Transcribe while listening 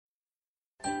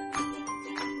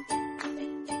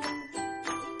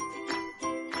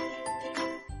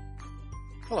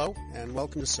Hello, and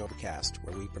welcome to Sobercast,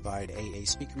 where we provide AA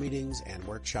speaker meetings and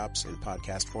workshops in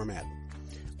podcast format.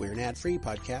 We're an ad-free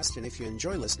podcast, and if you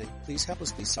enjoy listening, please help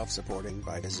us be self-supporting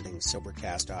by visiting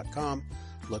Sobercast.com,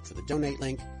 look for the donate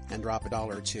link, and drop $1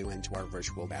 or $2 into our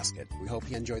virtual basket. We hope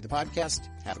you enjoy the podcast.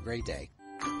 Have a great day.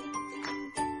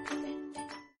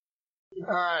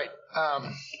 All right.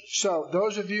 So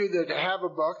those of you that have a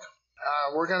book,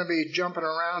 we're going to be jumping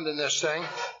around in this thing.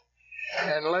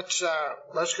 And let's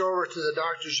go over to the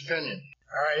doctor's opinion.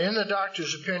 All right, in the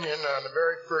doctor's opinion on the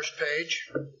very first page,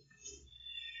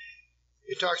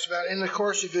 it talks about in the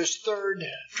course of his third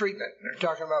treatment. They're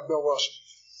talking about Bill Wilson.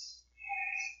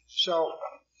 So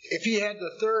if he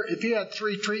had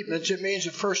three treatments, it means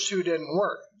the first two didn't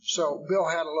work. So Bill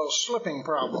had a little slipping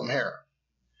problem here.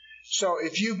 So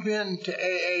if you've been to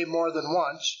AA more than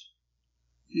once,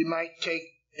 you might take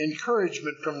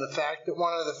encouragement from the fact that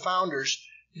one of the founders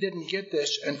didn't get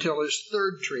this until his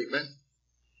third treatment.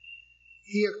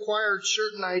 He acquired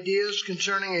certain ideas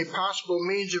concerning a possible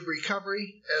means of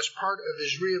recovery. As part of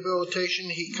his rehabilitation,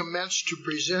 he commenced to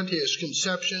present his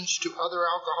conceptions to other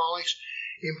alcoholics,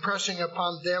 impressing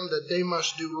upon them that they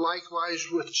must do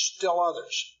likewise with still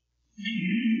others.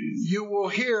 You will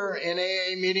hear in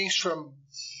AA meetings from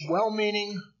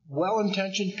well-meaning,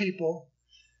 well-intentioned people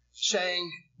saying,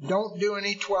 don't do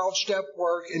any 12-step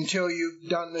work until you've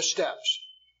done the steps.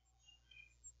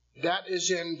 That is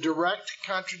in direct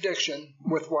contradiction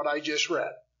with what I just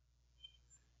read.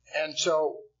 And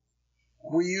so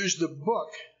we use the book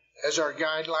as our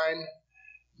guideline,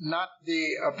 not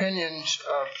the opinions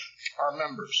of our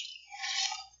members.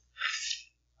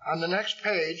 On the next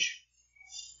page,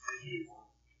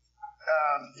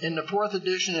 in the fourth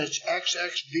edition, it's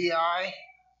XXVI.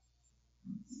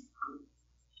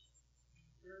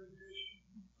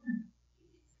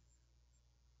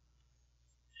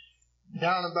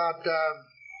 Down about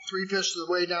 3/5 of the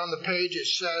way down the page, it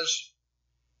says,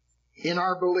 in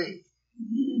our belief.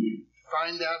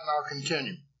 Find that and I'll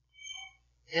continue.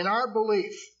 In our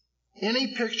belief,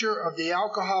 any picture of the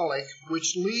alcoholic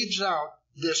which leaves out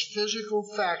this physical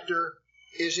factor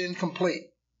is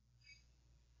incomplete.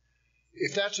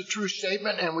 If that's a true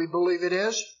statement, and we believe it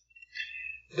is,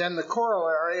 then the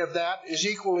corollary of that is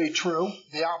equally true,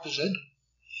 the opposite,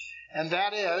 and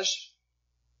that is,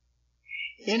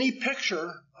 any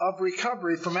picture of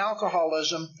recovery from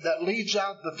alcoholism that leaves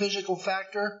out the physical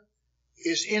factor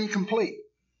is incomplete.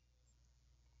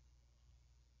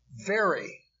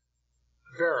 Very,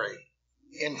 very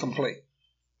incomplete.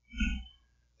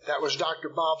 That was Dr.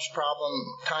 Bob's problem.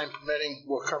 Time permitting,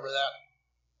 we'll cover that,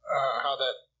 how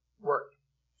that worked.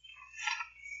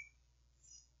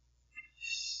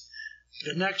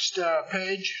 The next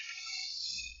page,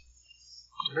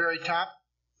 very top,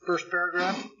 first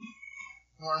paragraph.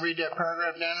 You want to read that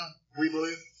paragraph, Daniel?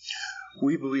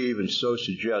 We believe, and so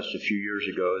suggest a few years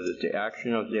ago that the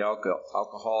action of the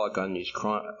alcoholic on these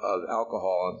chronic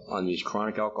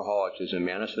alcoholics is a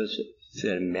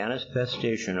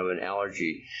manifestation of an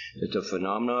allergy, that the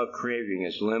phenomena of craving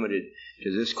is limited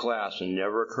to this class and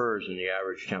never occurs in the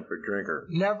average temperate drinker.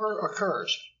 Never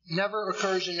occurs. Never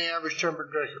occurs in the average temperate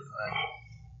drinker.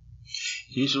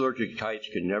 These allergic types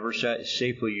can never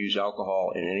safely use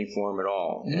alcohol in any form at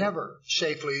all. Never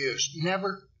safely use.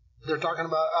 Never. They're talking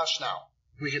about us now.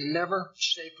 We can never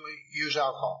safely use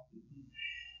alcohol.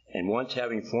 And once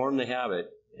having formed the habit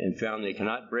and found they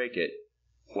cannot break it,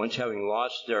 once having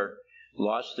lost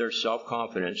their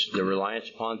self-confidence, their reliance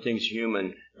upon things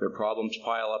human, their problems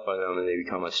pile up on them and they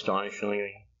become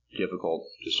astonishingly difficult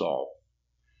to solve.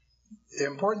 The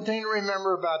important thing to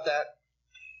remember about that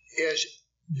is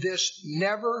this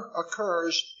never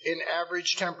occurs in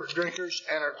average temperate drinkers,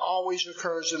 and it always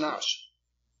occurs in us.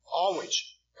 Always.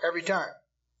 Every time.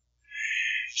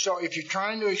 So if you're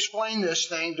trying to explain this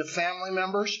thing to family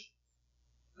members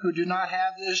who do not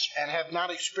have this and have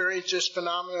not experienced this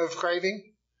phenomenon of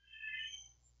craving,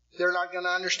 they're not going to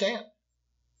understand.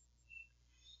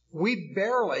 We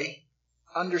barely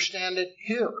understand it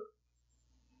here.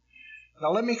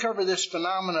 Now let me cover this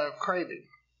phenomenon of craving.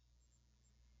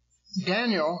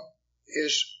 Daniel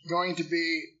is going to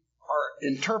be our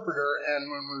interpreter,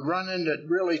 and when we run into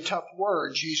really tough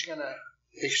words, he's going to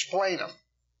explain them.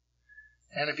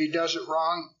 And if he does it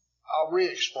wrong, I'll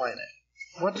re-explain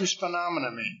it. What does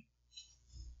phenomena mean?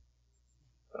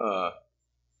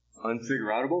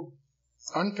 Unfigureoutable?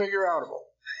 Unfigureoutable.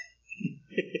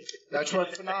 That's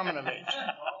what phenomena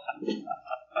means.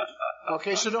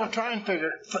 Okay, so don't try and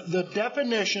figure it. The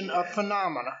definition of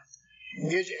phenomena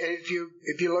is, if you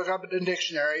look up at the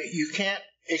dictionary, you can't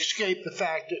escape the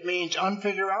fact it means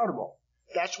unfigureoutable.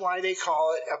 That's why they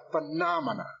call it a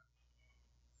phenomena.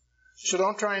 So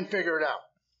don't try and figure it out.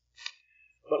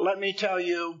 But let me tell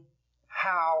you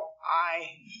how I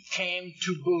came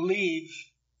to believe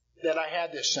that I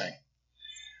had this thing.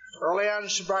 Early on in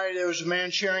sobriety, there was a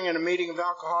man sharing in a meeting of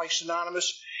Alcoholics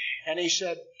Anonymous, and he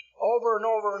said, over and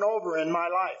over and over in my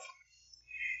life,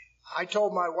 I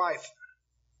told my wife,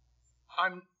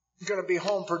 I'm going to be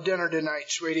home for dinner tonight,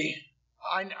 sweetie.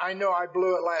 I know I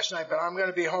blew it last night, but I'm going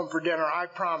to be home for dinner. I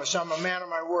promise. I'm a man of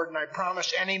my word, and I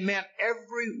promise. And he meant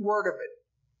every word of it.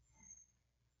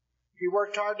 He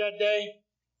worked hard that day.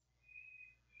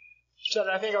 Said,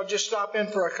 I think I'll just stop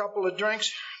in for a couple of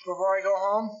drinks before I go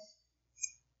home.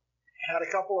 Had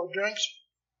a couple of drinks.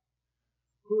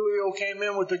 Julio came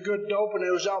in with the good dope, and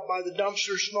he was out by the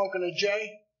dumpster smoking a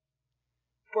J.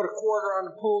 Put a quarter on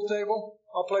the pool table.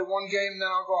 I'll play one game, then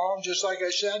I'll go home, just like I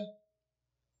said.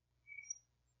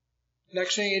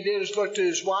 Next thing he did is looked at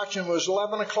his watch, and it was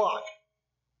 11 o'clock.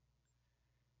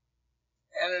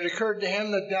 And it occurred to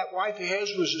him that that wife of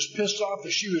his was as pissed off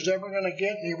as she was ever going to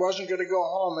get, and he wasn't going to go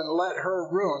home and let her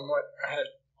ruin what had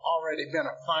already been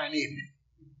a fine evening.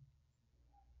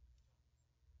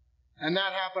 And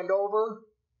that happened over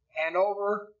and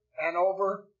over and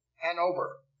over and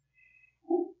over.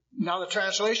 Now the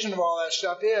translation of all that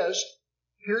stuff is,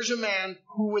 here's a man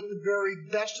who with the very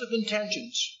best of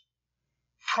intentions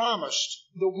promised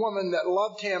the woman that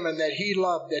loved him and that he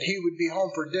loved that he would be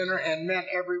home for dinner and meant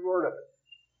every word of it.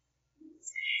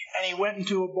 And he went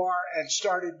into a bar and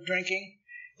started drinking.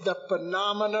 The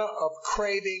phenomena of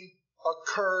craving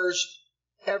occurs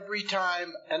every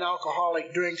time an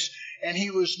alcoholic drinks, and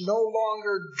he was no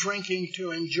longer drinking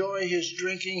to enjoy his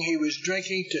drinking. He was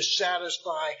drinking to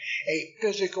satisfy a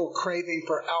physical craving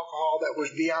for alcohol that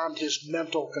was beyond his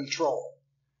mental control.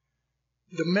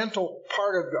 The mental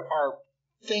part of our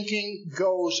thinking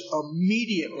goes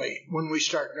immediately when we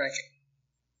start drinking.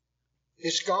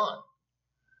 It's gone.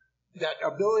 That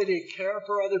ability to care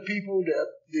for other people,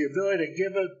 the ability to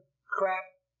give a crap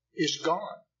is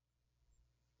gone.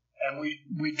 And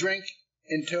we drink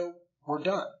until we're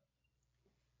done.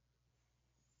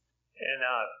 And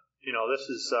this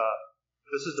is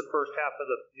the first half of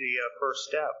the first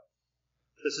step.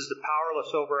 This is the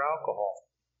powerless over alcohol.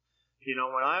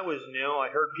 When I was new, I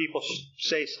heard people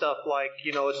say stuff like,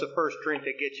 it's the first drink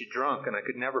that gets you drunk, and I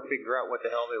could never figure out what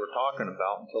the hell they were talking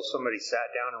about until somebody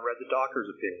sat down and read the doctor's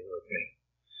opinion with me.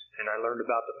 And I learned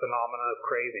about the phenomena of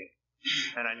craving.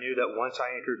 And I knew that once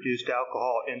I introduced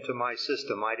alcohol into my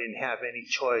system, I didn't have any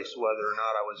choice whether or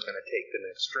not I was going to take the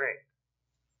next drink.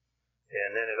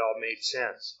 And then it all made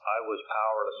sense. I was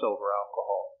powerless over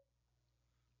alcohol.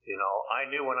 I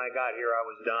knew when I got here I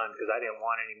was done because I didn't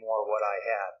want any more of what I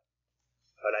had.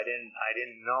 But I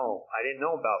didn't know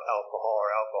about alcohol or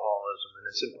alcoholism. And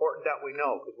it's important that we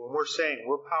know, because when we're saying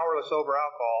we're powerless over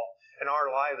alcohol and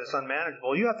our life is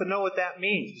unmanageable, you have to know what that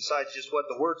means besides just what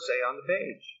the words say on the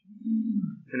page.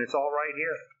 And it's all right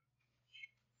here.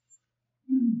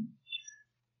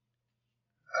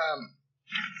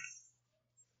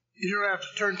 You don't have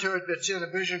to turn to it, but it's in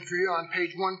a vision for you on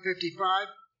page 155.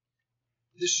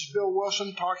 This is Bill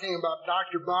Wilson talking about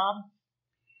Dr. Bob.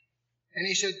 And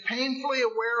he said, painfully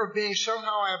aware of being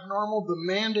somehow abnormal, the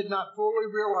man did not fully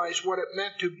realize what it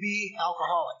meant to be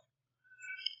alcoholic.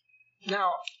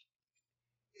 Now,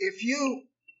 if you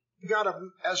got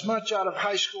as much out of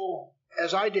high school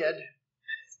as I did,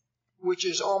 which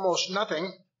is almost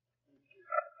nothing,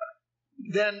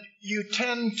 then you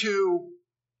tend to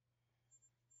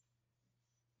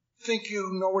think you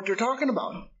know what you're talking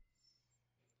about.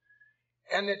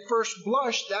 And at first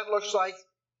blush, that looks like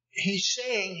he's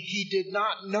saying he did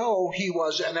not know he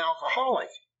was an alcoholic.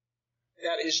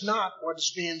 That is not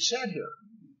what's being said here.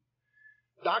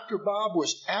 Dr. Bob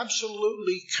was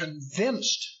absolutely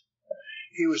convinced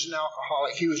he was an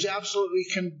alcoholic. He was absolutely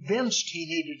convinced he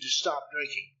needed to stop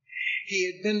drinking. He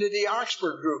had been to the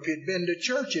Oxford group. He'd been to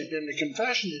church. He'd been to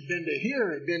confession. He'd been to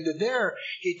here. He'd been to there.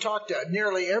 He talked to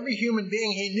nearly every human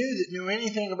being he knew that knew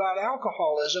anything about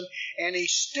alcoholism, and he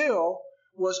still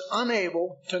was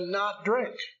unable to not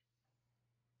drink.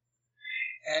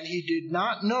 And he did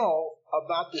not know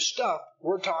about the stuff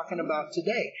we're talking about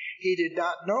today. He did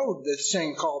not know this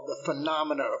thing called the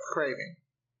phenomena of craving.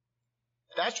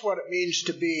 That's what it means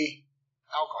to be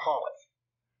alcoholic.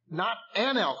 Not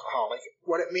an alcoholic,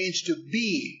 what it means to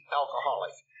be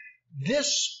alcoholic.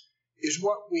 This is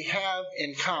what we have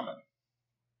in common.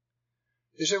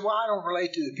 You say, well, I don't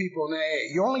relate to the people in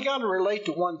AA. You only got to relate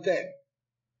to one thing.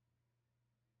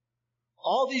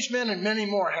 All these men and many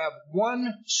more have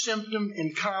one symptom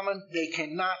in common. They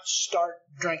cannot start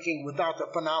drinking without the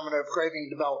phenomena of craving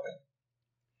developing.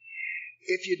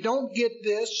 If you don't get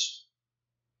this,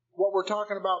 what we're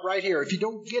talking about right here, if you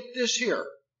don't get this here,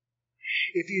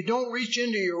 If you don't reach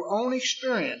into your own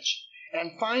experience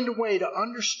and find a way to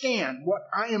understand what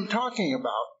I am talking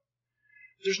about,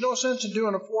 there's no sense in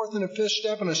doing a fourth and a fifth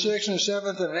step and a sixth and a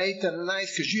seventh and an eighth and a ninth,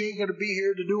 because you ain't going to be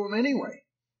here to do them anyway.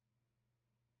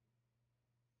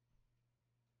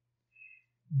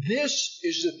 This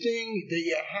is the thing that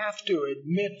you have to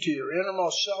admit to your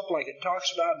innermost self, like it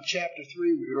talks about in chapter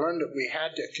 3. We learned that we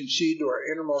had to concede to our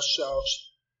innermost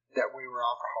selves that we were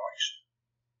alcoholics.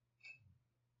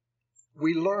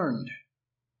 We learned.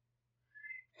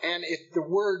 And if the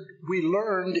word we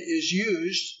learned is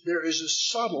used, there is a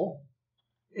subtle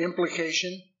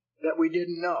implication that we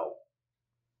didn't know.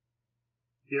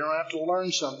 You don't have to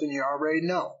learn something you already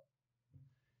know.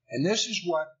 And this is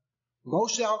what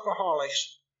most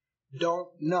alcoholics don't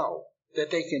know,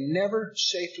 that they can never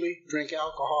safely drink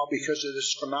alcohol because of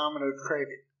this phenomenon of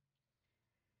craving.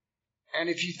 And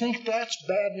if you think that's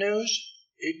bad news,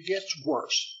 it gets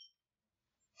worse.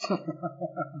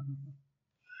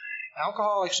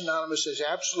 Alcoholics Anonymous has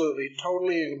absolutely,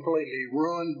 totally, and completely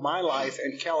ruined my life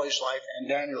and Kelly's life and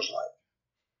Daniel's life.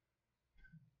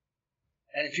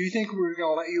 And if you think we're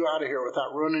going to let you out of here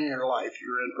without ruining your life,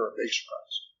 you're in for a big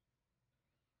surprise.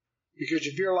 Because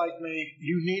if you're like me,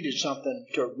 you needed something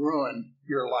to ruin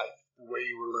your life the way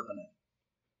you were living it.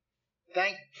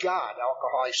 Thank God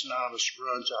Alcoholics Anonymous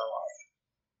ruins our life.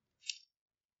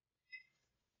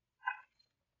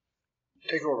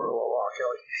 Take over a little while,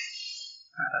 Kelly.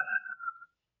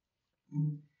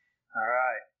 All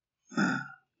right.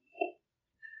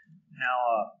 Now,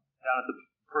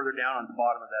 further down on the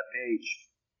bottom of that page,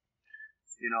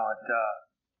 it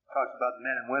talks about the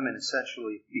men and women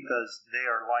essentially because they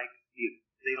like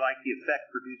the effect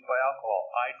produced by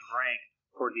alcohol. I drank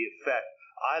for the effect.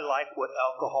 I like what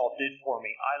alcohol did for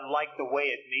me. I like the way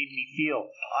it made me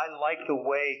feel. I like the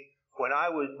way when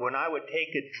I would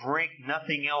take a drink,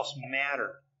 nothing else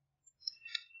mattered.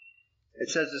 It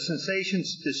says the sensation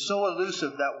is so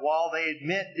elusive that while they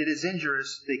admit it is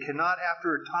injurious, they cannot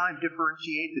after a time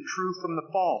differentiate the true from the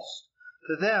false.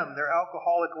 To them, their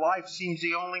alcoholic life seems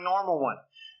the only normal one.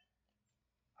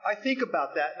 I think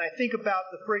about that, and I think about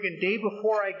the friggin' day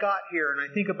before I got here, and I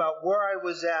think about where I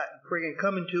was at, and friggin'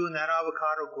 coming to in that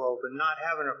avocado grove, and not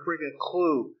having a friggin'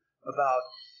 clue about,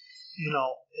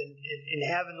 and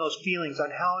having those feelings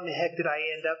on how in the heck did I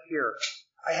end up here.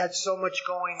 I had so much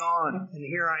going on, and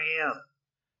here I am,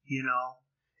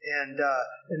 and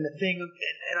the thing,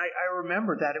 and I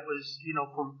remember that it was,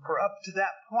 for up to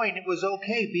that point, it was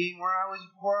okay being where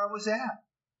I was at,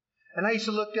 and I used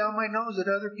to look down my nose at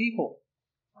other people.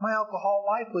 My alcohol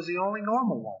life was the only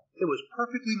normal one. It was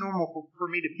perfectly normal for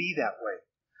me to be that way.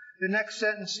 The next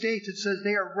sentence states, it says,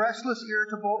 they are restless,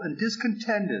 irritable, and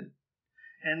discontented,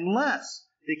 unless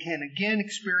they can again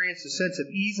experience a sense of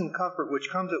ease and comfort which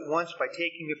comes at once by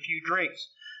taking a few drinks.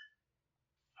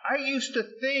 I used to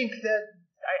think that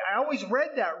I always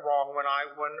read that wrong when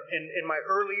in my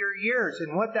earlier years,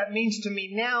 and what that means to me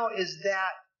now is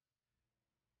that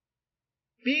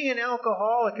being an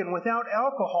alcoholic and without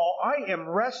alcohol, I am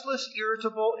restless,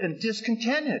 irritable, and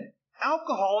discontented.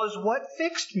 Alcohol is what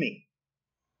fixed me.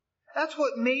 That's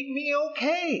what made me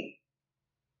okay.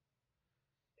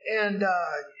 And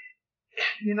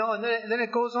and then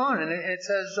it goes on, and it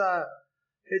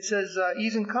says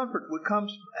ease and comfort would come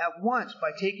at once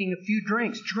by taking a few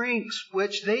drinks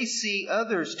which they see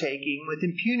others taking with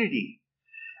impunity.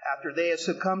 After they have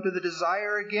succumbed to the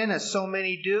desire again, as so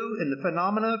many do, and the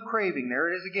phenomena of craving,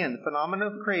 there it is again, the phenomena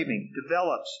of craving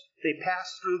develops, they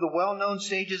pass through the well-known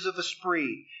stages of a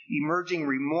spree, emerging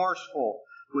remorseful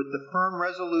with the firm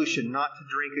resolution not to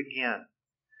drink again.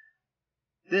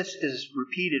 This is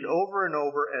repeated over and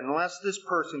over. Unless this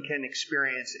person can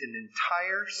experience an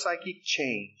entire psychic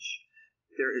change,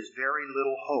 there is very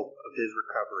little hope of his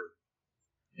recovery.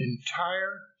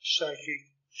 Entire psychic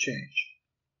change.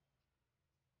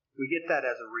 We get that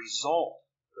as a result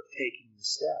of taking the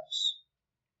steps.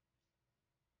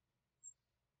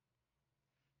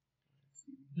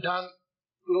 Down,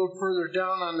 a little further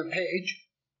down on the page,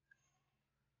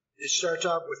 it starts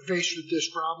out with faced with this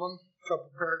problem, a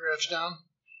couple paragraphs down.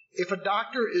 If a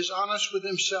doctor is honest with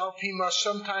himself, he must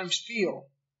sometimes feel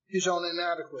his own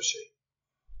inadequacy.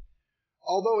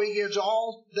 Although he gives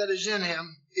all that is in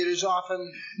him, it is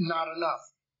often not enough.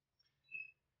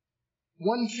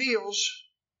 One feels,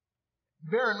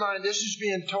 bear in mind, this is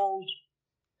being told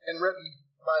and written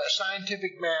by a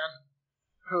scientific man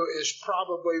who is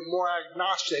probably more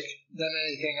agnostic than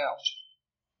anything else.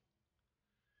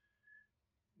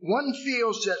 One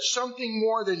feels that something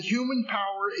more than human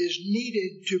power is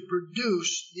needed to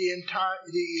produce the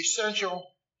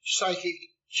essential psychic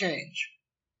change.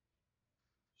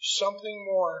 Something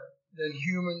more than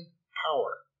human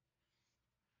power.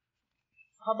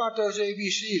 How about those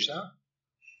ABCs, huh?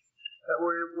 That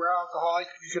we're alcoholic,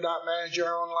 we could not manage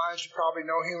our own lives, probably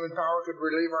no human power could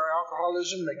relieve our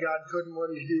alcoholism, that God couldn't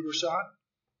when He besought.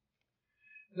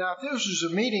 Now, if this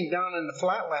was a meeting down in the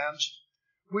flatlands,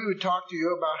 we would talk to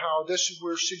you about how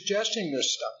we're suggesting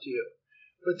this stuff to you.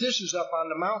 But this is up on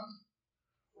the mountain,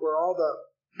 where all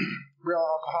the real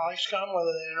alcoholics come,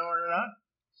 whether they know it or not.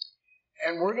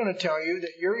 And we're going to tell you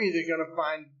that you're either going to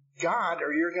find God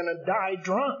or you're going to die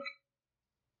drunk.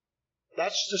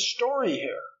 That's the story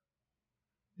here.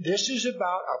 This is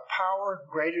about a power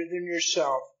greater than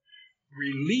yourself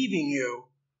relieving you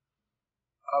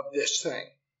of this thing.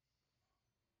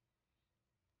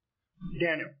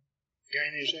 Daniel, you got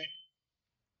anything to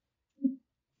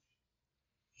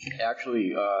say?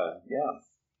 Actually,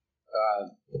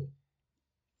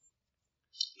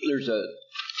 there's a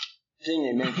thing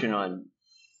they mention on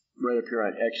right up here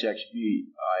on XXVII,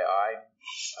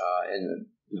 and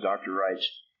the doctor writes,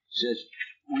 says,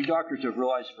 we doctors have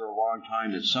realized for a long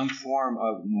time that some form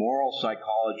of moral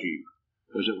psychology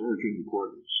was of urgent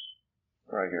importance.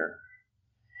 Right here.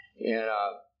 And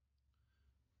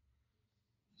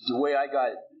the way I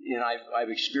got, I've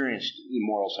experienced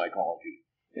moral psychology,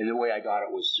 and the way I got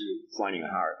it was through finding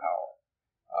a higher power,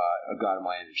 a God of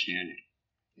my understanding.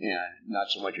 And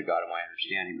not so much a God of my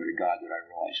understanding, but a God that I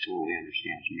realize totally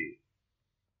understands me.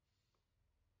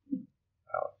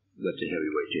 I'll let the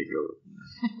heavyweight take over.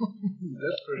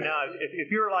 Now,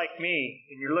 if you're like me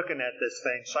and you're looking at this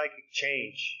thing, psychic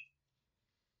change,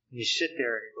 and you sit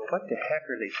there and you go, what the heck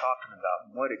are they talking about?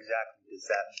 And what exactly does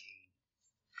that mean?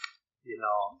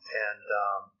 And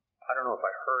I don't know if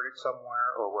I heard it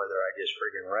somewhere or whether I just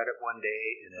friggin' read it one day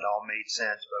and it all made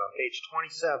sense. But on page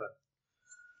 27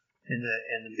 in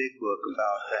the big book,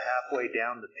 about halfway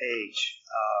down the page,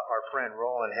 our friend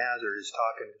Roland Hazard is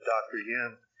talking to Dr.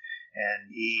 Jung,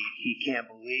 and he can't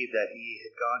believe that he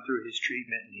had gone through his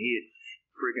treatment and he had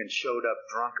friggin' showed up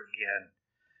drunk again.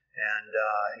 And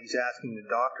he's asking the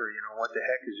doctor, what the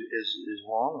heck is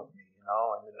wrong with me,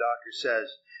 And the doctor says,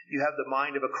 you have the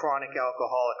mind of a chronic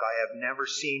alcoholic. I have never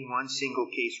seen one single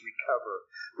case recover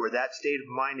where that state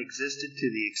of mind existed to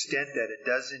the extent that it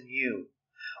does in you.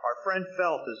 Our friend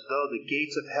felt as though the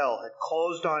gates of hell had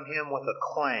closed on him with a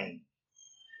clang.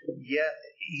 Yet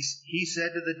he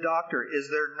said to the doctor, is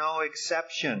there no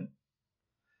exception?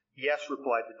 Yes,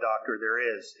 replied the doctor, there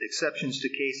is. Exceptions to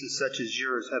cases such as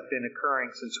yours have been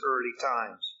occurring since early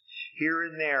times. Here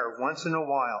and there, once in a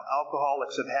while,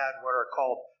 alcoholics have had what are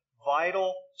called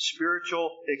vital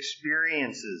spiritual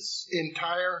experiences.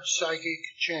 Entire psychic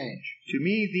change. To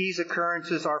me, these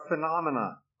occurrences are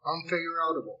phenomena.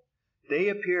 Unfigureoutable. They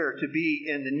appear to be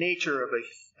in the nature of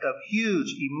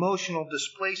huge emotional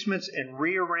displacements and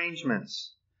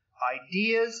rearrangements.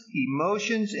 Ideas,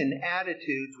 emotions, and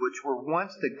attitudes which were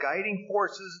once the guiding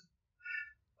forces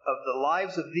of the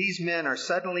lives of these men are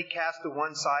suddenly cast to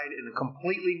one side, and a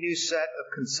completely new set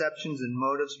of conceptions and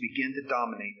motives begin to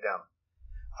dominate them.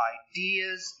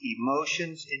 Ideas,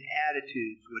 emotions, and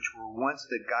attitudes which were once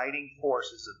the guiding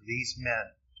forces of these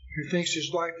men. Who thinks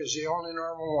his life is the only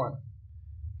normal one.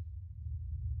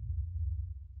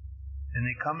 And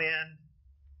they come in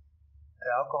to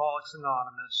Alcoholics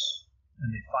Anonymous, and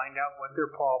they find out what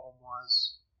their problem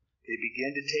was. They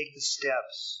begin to take the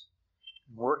steps,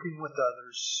 working with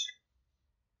others,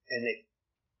 and they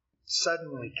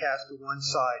suddenly cast to one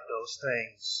side those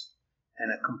things, and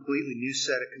a completely new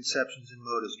set of conceptions and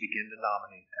motives begin to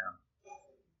dominate them.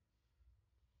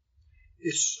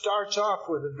 It starts off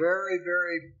with a very,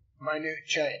 very minute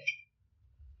change.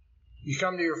 You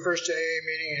come to your first AA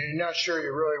meeting and you're not sure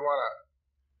you really want to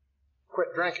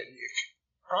quit drinking. You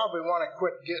probably want to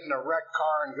quit getting a wrecked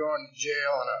car and going to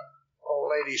jail and an old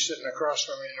lady sitting across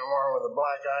from you in the morning with a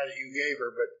black eye that you gave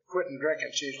her, but quitting drinking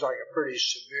seems like a pretty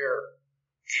severe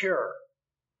cure.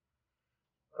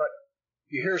 But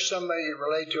you hear somebody you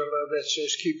relate to a little bit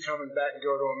says, keep coming back and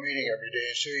go to a meeting every day.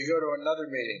 So you go to another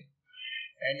meeting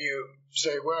and you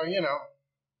say, well,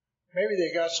 maybe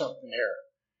they got something here.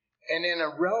 And in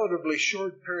a relatively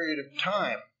short period of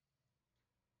time,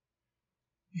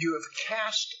 you have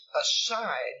cast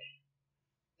aside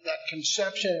that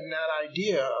conception and that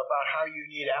idea about how you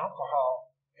need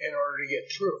alcohol in order to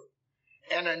get through.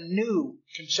 And a new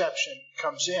conception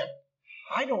comes in.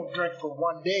 I don't drink for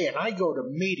one day, and I go to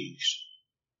meetings.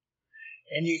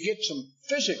 And you get some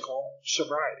physical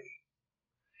sobriety.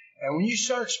 And when you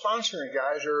start sponsoring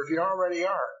guys, or if you already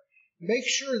are, make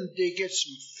sure that they get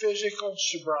some physical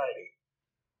sobriety.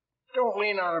 Don't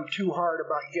lean on them too hard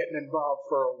about getting involved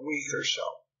for a week or so.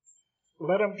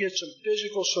 Let them get some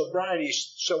physical sobriety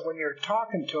so when you're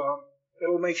talking to them,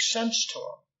 it'll make sense to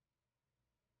them.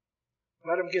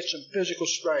 Let them get some physical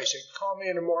sobriety. Say, call me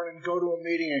in the morning, go to a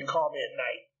meeting, and call me at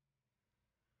night.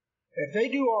 If they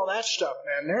do all that stuff,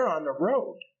 man, they're on the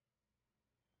road.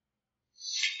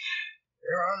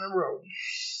 They're on the road.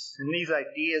 And these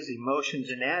ideas, emotions,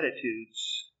 and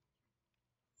attitudes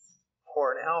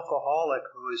for an alcoholic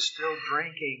who is still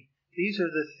drinking, these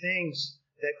are the things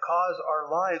that cause our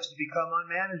lives to become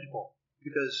unmanageable,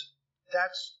 because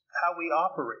that's how we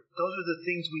operate. Those are the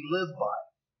things we live by.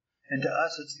 And to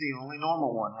us, it's the only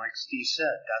normal one, like Steve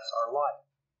said. That's our life.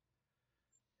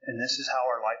 And this is how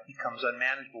our life becomes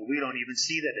unmanageable. We don't even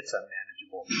see that it's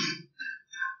unmanageable.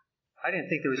 I didn't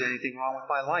think there was anything wrong with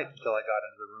my life until I got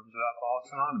into the rooms of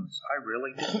Alcoholics Anonymous. I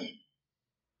really didn't.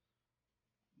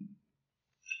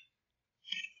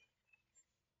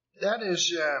 That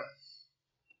is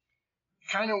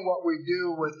kind of what we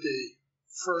do with the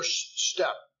first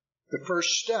step. The first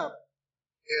step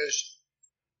is,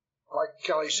 like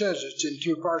Kelly says, it's in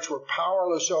two parts. We're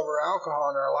powerless over alcohol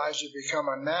and our lives have become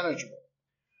unmanageable.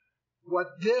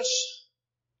 What this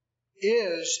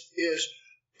is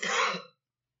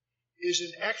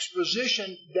an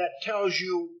exposition that tells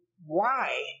you why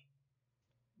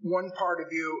one part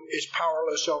of you is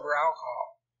powerless over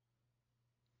alcohol.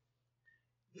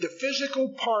 The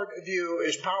physical part of you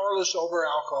is powerless over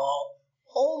alcohol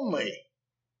only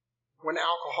when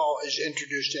alcohol is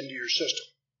introduced into your system.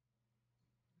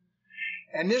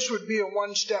 And this would be a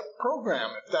one-step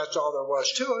program. If that's all there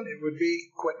was to it, it would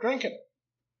be quit drinking.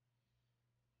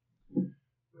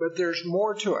 But there's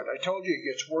more to it. I told you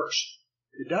it gets worse.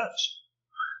 It does.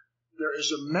 There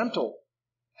is a mental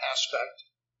aspect.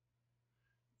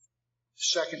 The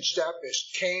second step is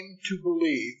came to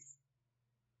believe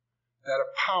that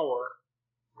a power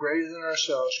greater than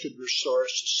ourselves could restore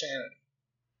us to sanity.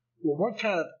 Well, what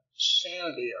kind of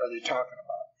sanity are they talking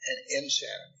about? An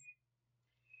insanity.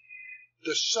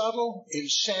 The subtle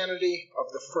insanity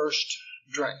of the first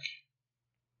drink.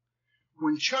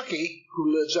 When Chucky,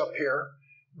 who lives up here,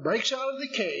 breaks out of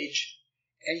the cage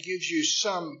and gives you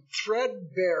some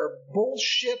threadbare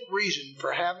bullshit reason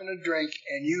for having a drink,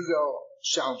 and you go,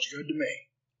 sounds good to me.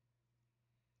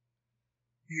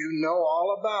 You know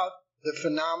all about the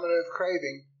phenomenon of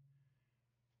craving,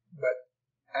 but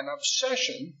an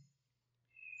obsession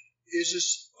is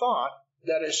a thought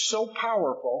that is so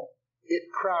powerful it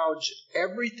crowds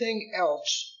everything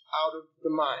else out of the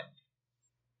mind.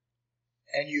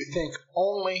 And you think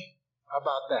only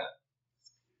about that.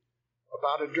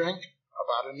 About a drink,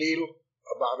 about a needle,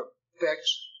 about a fix,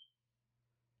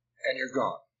 and you're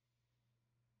gone.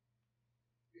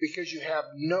 Because you have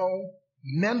no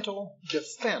mental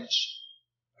defense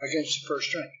against the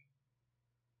first drink.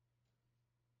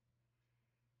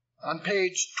 On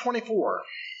page 24,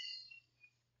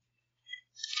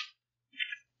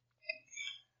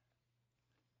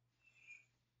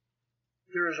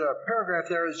 there's a paragraph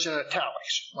there that's in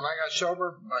italics. When I got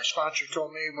sober, my sponsor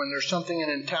told me when there's something in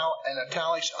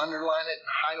italics, underline it and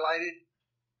highlight it.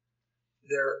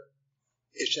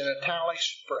 It's in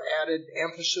italics for added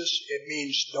emphasis. It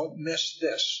means don't miss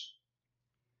this.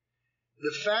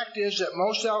 The fact is that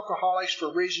most alcoholics,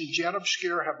 for reasons yet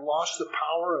obscure, have lost the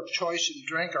power of choice in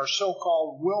drink. Our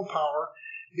so-called willpower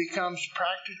becomes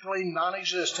practically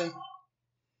non-existent.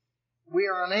 We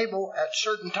are unable at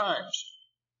certain times.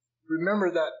 Remember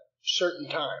that, certain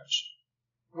times.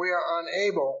 We are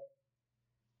unable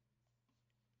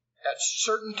at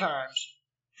certain times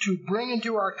to bring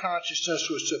into our consciousness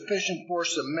with sufficient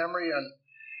force the memory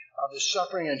of the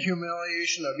suffering and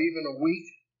humiliation of even a week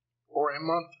or a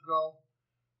month ago.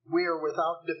 We are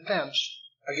without defense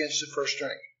against the first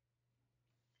drink.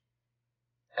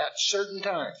 At certain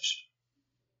times.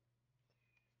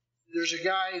 There's a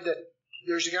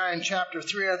guy in chapter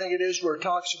 3, I think it is, where it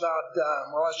talks about,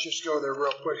 let's just go there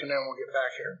real quick and then we'll get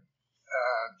back here.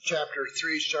 Chapter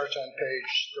 3 starts on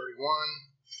page 31.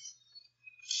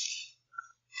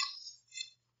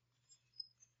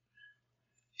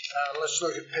 Let's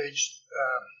look at page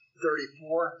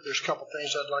 34. There's a couple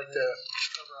things I'd like to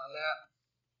cover on that.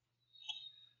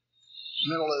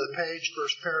 Middle of the page,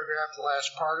 first paragraph, the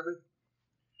last part of it.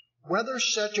 Whether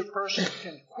such a person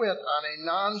can quit on a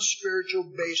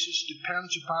non-spiritual basis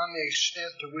depends upon the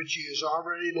extent to which he has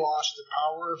already lost the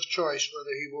power of choice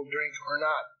whether he will drink or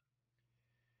not.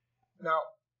 Now,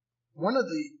 one of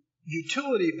the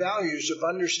utility values of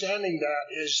understanding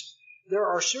that is there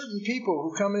are certain people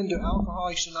who come into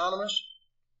Alcoholics Anonymous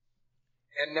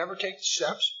and never take the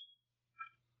steps.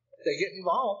 They get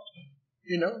involved,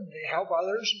 they help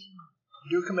others and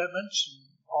do commitments and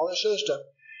all this other stuff.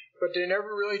 But they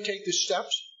never really take the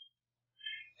steps,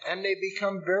 and they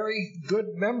become very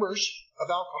good members of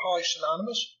Alcoholics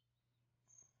Anonymous.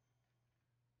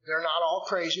 They're not all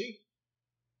crazy.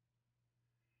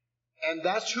 And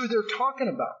that's who they're talking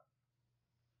about.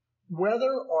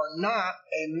 Whether or not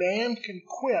a man can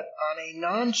quit on a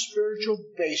non-spiritual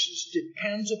basis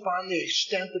depends upon the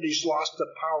extent that he's lost the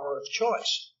power of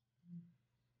choice.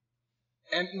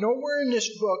 And nowhere in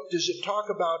this book does it talk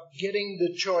about getting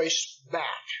the choice back.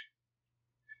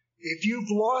 If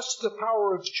you've lost the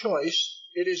power of choice,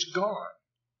 it is gone.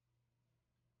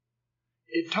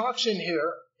 It talks in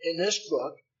here, in this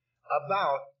book,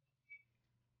 about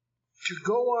to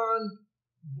go on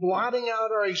blotting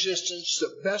out our existence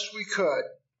the best we could,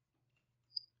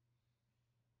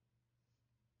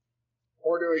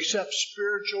 or to accept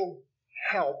spiritual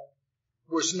help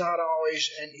was not always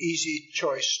an easy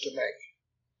choice to make.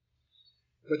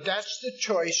 But that's the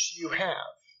choice you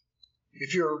have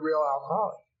if you're a real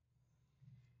alcoholic.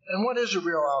 And what is a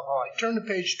real alcoholic? Turn to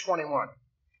page 21.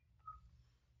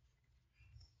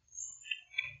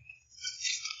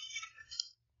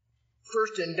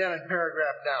 First indented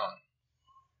paragraph down.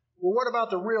 Well, what about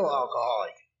the real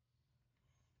alcoholic?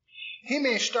 He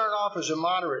may start off as a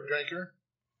moderate drinker.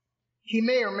 He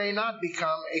may or may not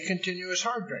become a continuous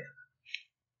hard drinker.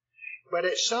 But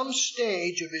at some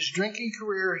stage of his drinking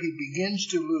career, he begins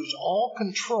to lose all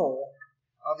control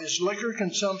of his liquor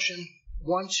consumption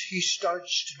once he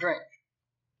starts to drink.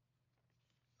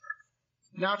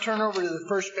 Now turn over to the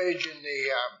first page in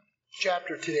the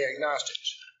chapter to the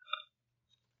agnostics.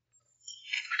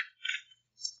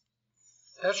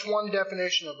 That's one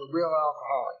definition of a real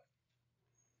alcoholic.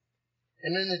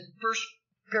 And in the first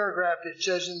paragraph it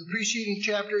says, in the preceding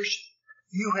chapters,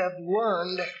 you have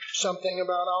learned something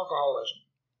about alcoholism.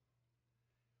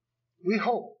 We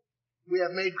hope we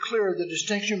have made clear the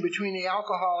distinction between the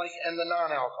alcoholic and the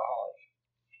non-alcoholic.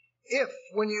 If,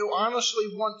 when you honestly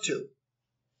want to,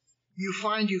 you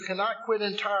find you cannot quit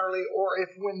entirely, or if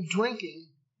when drinking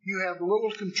you have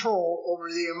little control over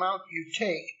the amount you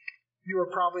take, you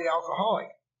are probably alcoholic.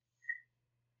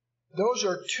 Those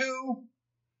are two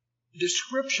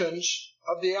descriptions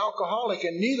of the alcoholic,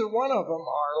 and neither one of them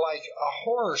are like a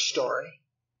horror story.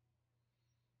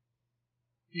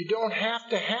 You don't have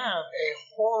to have a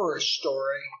horror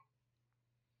story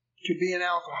to be an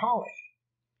alcoholic.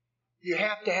 You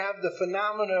have to have the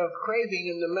phenomena of craving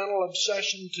and the mental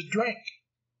obsession to drink.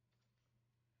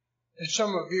 And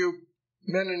some of you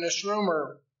men in this room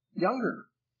are younger.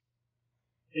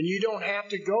 And you don't have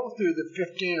to go through the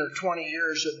 15 or 20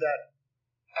 years of that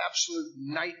absolute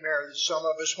nightmare that some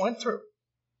of us went through.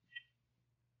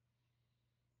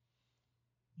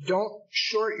 Don't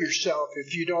short yourself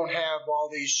if you don't have all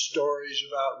these stories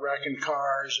about wrecking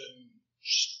cars and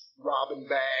robbing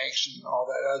banks and all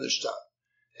that other stuff.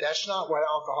 That's not what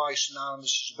Alcoholics Anonymous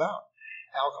is about.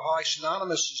 Alcoholics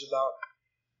Anonymous is about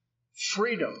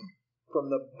freedom from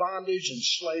the bondage and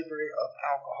slavery of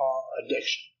alcohol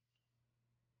addiction.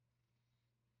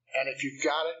 And if you've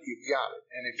got it, you've got it.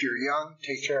 And if you're young,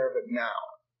 take care of it now.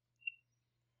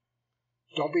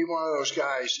 Don't be one of those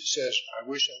guys that says, I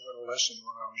wish I would have listened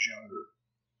when I was younger.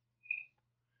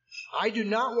 I do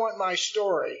not want my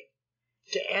story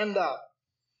to end up.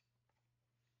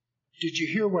 Did you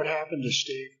hear what happened to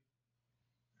Steve?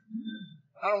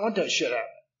 I don't want that shit happening.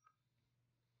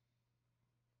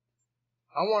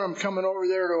 I want him coming over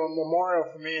there to a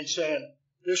memorial for me and saying,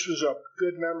 this was a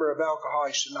good member of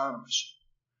Alcoholics Anonymous.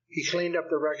 He cleaned up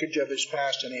the wreckage of his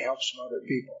past and he helped some other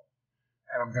people.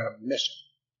 And I'm going to miss him.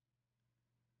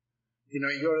 You know,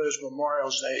 you go to those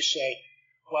memorials, they say,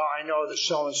 well, I know that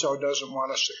so-and-so doesn't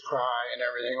want us to cry and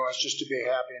everything, wants just to be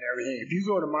happy and everything. If you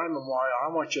go to my memorial, I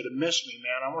want you to miss me,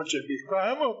 man. I want you to be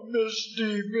crying. I'm going to miss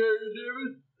Steve,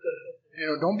 David. You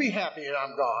know, don't be happy that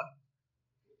I'm gone.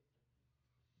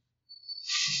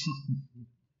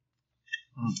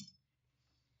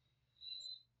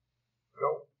 Go.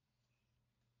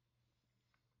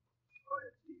 Go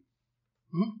ahead, Steve.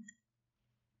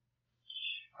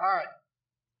 All right.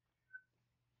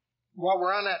 While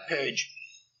we're on that page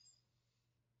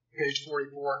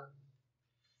 44,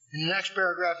 in the next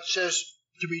paragraph it says,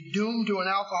 to be doomed to an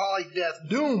alcoholic death.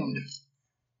 Doomed.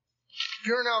 If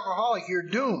you're an alcoholic, you're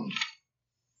doomed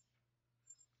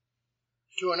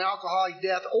to an alcoholic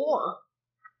death, or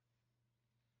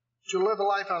to live a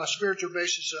life on a spiritual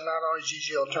basis are not always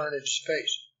easy alternatives to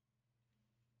face.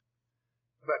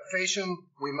 But face them,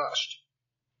 we must.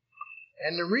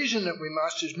 And the reason that we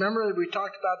must is, remember that we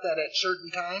talked about that at certain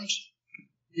times?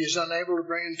 He is unable to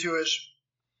bring into his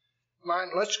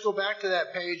mind. Let's go back to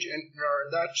that page,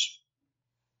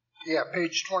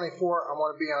 page 24. I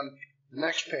want to be on the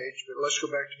next page, but let's go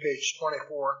back to page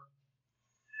 24.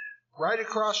 Right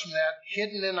across from that,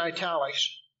 hidden in italics,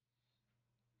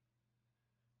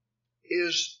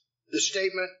 is the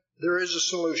statement, there is a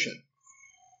solution.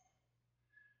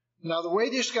 Now, the way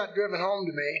this got driven home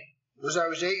to me was I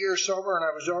was 8 years sober, and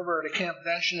I was over at a camp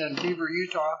convention in Beaver,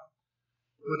 Utah,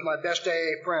 with my best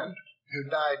AA friend who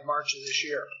died March of this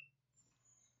year.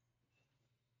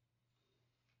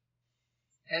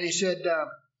 And he said,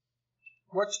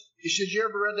 you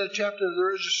ever read that chapter,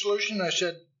 There is a Solution? I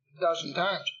said, a dozen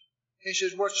times. He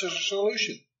says, what's the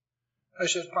solution? I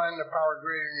said, find the power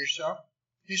greater than yourself.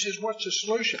 He says, what's the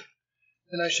solution?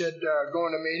 And I said,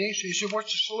 going to meetings. He said,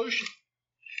 what's the solution?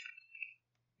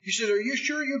 He said, are you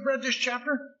sure you've read this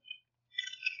chapter?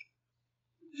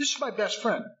 This is my best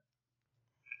friend.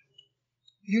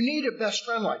 You need a best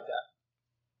friend like that.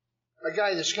 A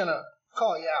guy that's going to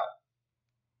call you out.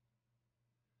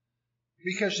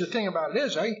 Because the thing about it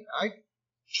is, I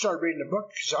started reading the book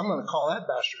because I'm going to call that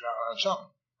bastard out on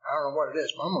something. I don't know what it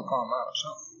is, but I'm going to call him out on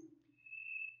something.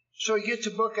 So he gets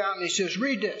the book out and he says,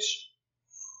 read this.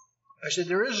 I said,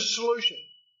 there is a solution.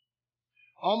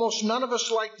 Almost none of us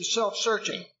like the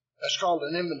self-searching. That's called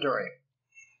an inventory.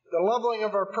 The leveling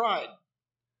of our pride.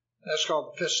 That's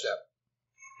called the fifth step.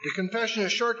 The confession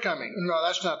of shortcoming. No,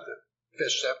 that's not the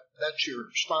fifth step. That's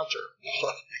your sponsor.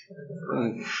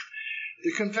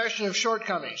 The confession of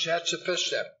shortcomings. That's the fifth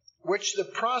step, which the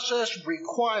process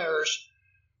requires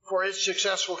for its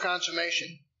successful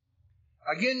consummation.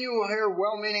 Again, you will hear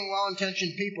well-meaning,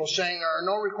 well-intentioned people saying there are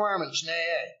no requirements in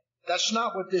AA. That's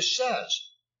not what this says.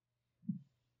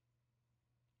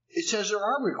 It says there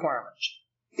are requirements.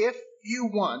 If you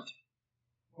want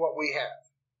what we have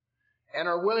and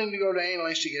are willing to go to any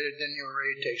lengths to get it, then you're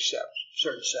ready to take steps,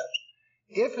 certain steps.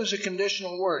 If is a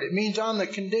conditional word. It means on the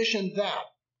condition that.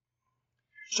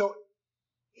 So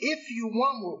if you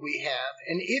want what we have,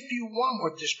 and if you want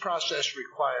what this process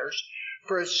requires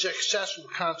for its successful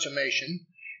consummation,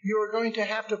 you are going to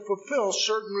have to fulfill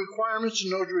certain requirements,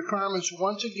 and those requirements,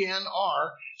 once again,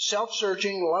 are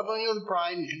self-searching, leveling of the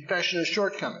pride, and confession of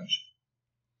shortcomings.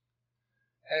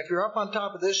 And if you're up on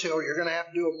top of this hill, you're going to have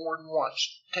to do it more than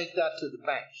once. Take that to the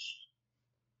bank.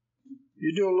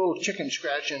 You do a little chicken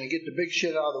scratching and get the big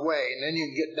shit out of the way, and then you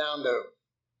can get down to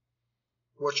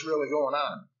what's really going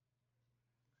on.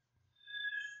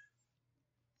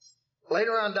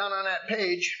 Later on down on that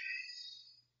page,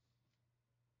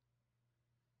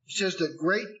 it says the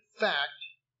great fact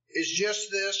is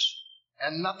just this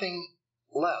and nothing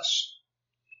less,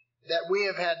 that we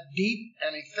have had deep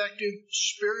and effective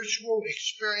spiritual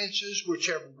experiences which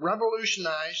have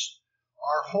revolutionized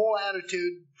our whole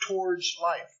attitude towards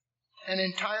life, an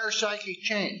entire psychic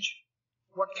change,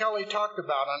 what Kelly talked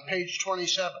about on page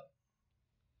 27.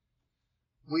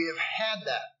 We have had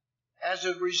that as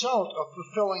a result of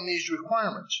fulfilling these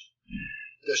requirements.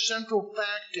 The central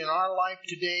fact in our life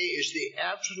today is the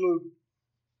absolute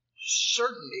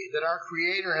certainty that our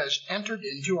Creator has entered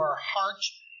into our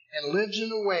hearts and lives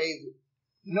in a way,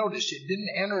 notice it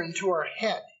didn't enter into our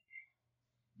head.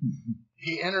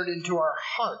 He entered into our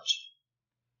hearts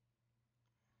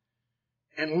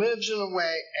and lives in a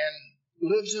way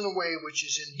which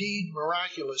is indeed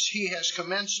miraculous. He has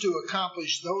commenced to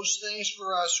accomplish those things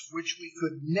for us which we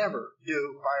could never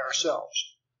do by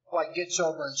ourselves, like get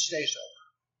sober and stay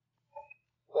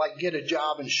sober, like get a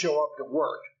job and show up to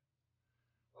work,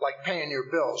 like paying your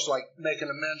bills, like making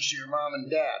amends to your mom and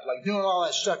dad, like doing all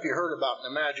that stuff you heard about in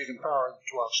the magic and power of the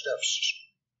 12 steps.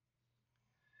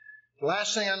 The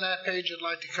last thing on that page I'd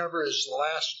like to cover is the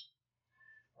last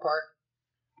part.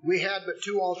 We had but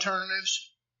two alternatives.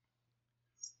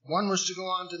 One was to go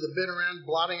on to the bitter end,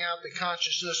 blotting out the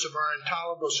consciousness of our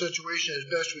intolerable situation as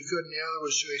best we could, and the other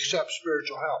was to accept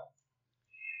spiritual help.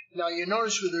 Now, you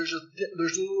notice there's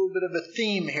a little bit of a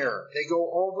theme here. They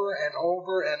go over and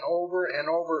over and over and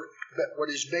over what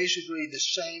is basically the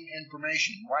same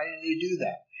information. Why do they do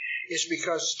that? It's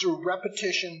because through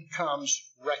repetition comes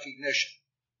recognition.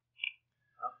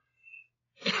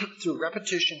 Through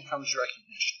repetition comes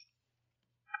recognition.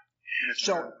 And it's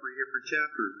there in 3 different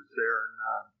chapters. It's there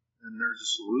and there's a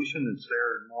solution. It's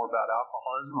there and more about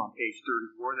alcoholism on page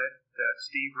 34 that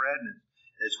Steve read. And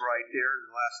it's right there,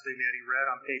 the last thing that he read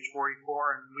on page 44,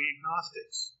 and we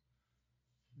agnostics.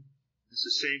 It's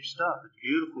the same stuff. It's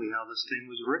beautifully how this thing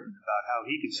was written, about how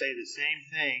he could say the same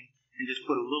thing and just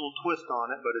put a little twist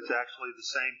on it, but it's actually the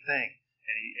same thing.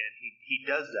 And he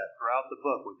does that throughout the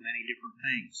book with many different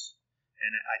things.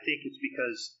 And I think it's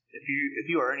because if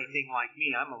you are anything like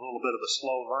me, I'm a little bit of a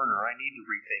slow learner. I need to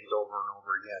read things over and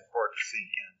over again for it to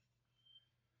sink in.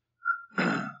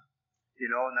 You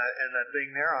know, and that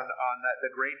thing there on that the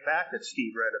great fact that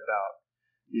Steve read about.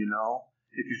 You know,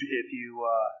 if you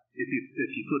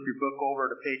flip your book over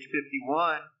to page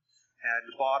 51 At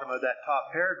the bottom of that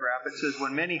top paragraph, it says,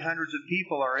 when many hundreds of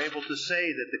people are able to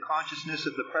say that the consciousness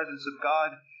of the presence of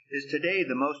God is today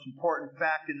the most important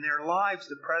fact in their lives,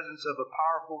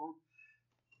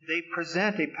 they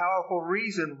present a powerful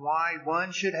reason why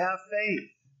one should have faith.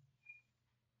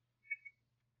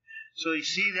 So you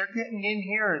see, they're getting in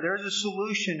here. There's a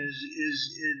solution.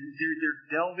 They're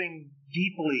delving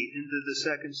deeply into the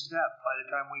second step by the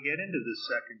time we get into the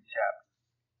second chapter.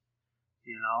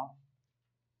 You know?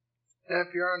 And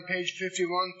if you're on page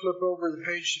 51, flip over the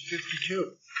page to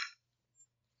 52.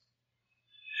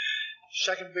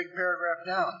 Second big paragraph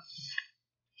down.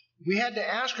 We had to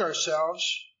ask ourselves,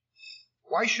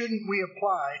 why shouldn't we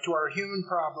apply to our human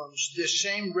problems this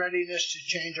same readiness to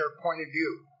change our point of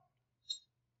view?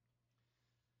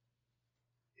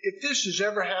 If this has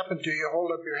ever happened to you,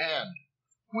 hold up your hand.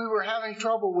 We were having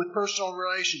trouble with personal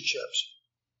relationships.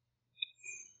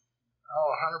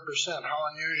 Oh, 100%. How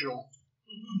unusual.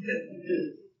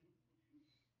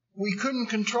 We couldn't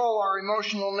control our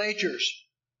emotional natures.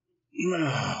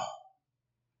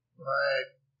 I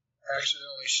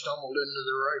accidentally stumbled into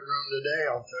the right room today,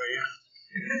 I'll tell you.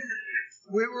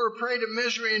 We were afraid of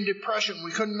misery and depression.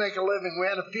 We couldn't make a living. We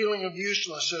had a feeling of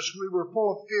uselessness. We were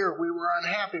full of fear. We were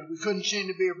unhappy. We couldn't seem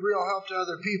to be of real help to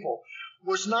other people.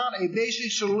 Was not a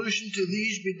basic solution to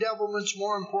these bedevilments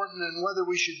more important than whether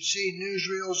we should see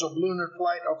newsreels of lunar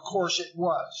flight? Of course it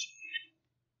was.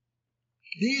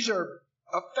 These are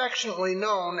affectionately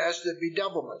known as the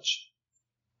bedevilments.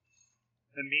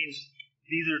 It means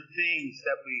these are things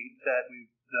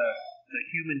the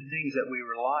human things that we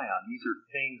rely on. These are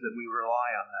things that we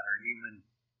rely on that are human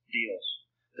deals.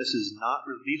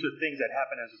 These are things that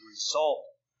happen as a result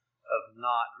of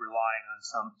not relying on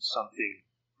something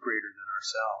greater than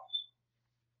ourselves.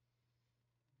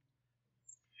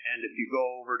 And if you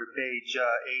go over to page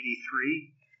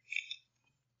 83,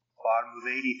 bottom of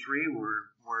 83,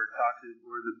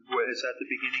 it's at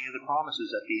the beginning of the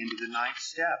promises, at the end of the 9th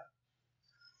step.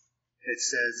 It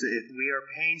says, if we are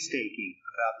painstaking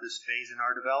about this phase in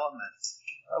our development,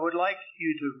 I would like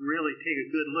you to really take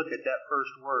a good look at that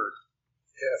first word.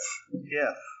 If.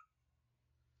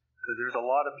 Because there's a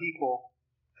lot of people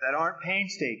that aren't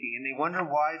painstaking, and they wonder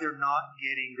why they're not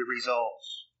getting the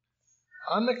results.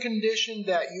 On the condition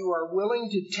that you are willing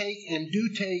to take and do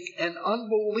take an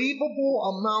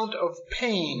unbelievable amount of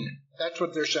pain. That's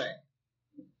what they're saying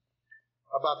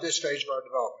about this phase of our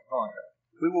development. Go on.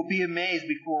 We will be amazed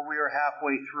before we are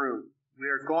halfway through. We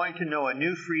are going to know a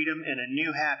new freedom and a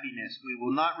new happiness. We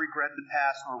will not regret the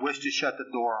past nor wish to shut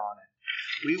the door on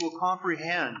it. We will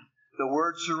comprehend the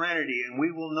word serenity, and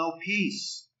we will know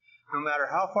peace. No matter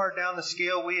how far down the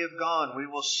scale we have gone, we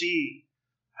will see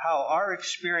how our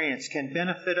experience can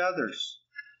benefit others.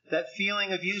 That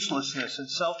feeling of uselessness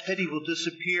and self-pity will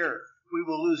disappear. We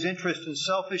will lose interest in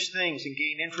selfish things and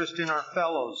gain interest in our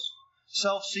fellows.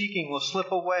 Self-seeking will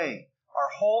slip away. Our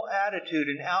whole attitude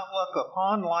and outlook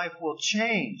upon life will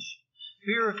change.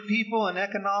 Fear of people and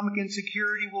economic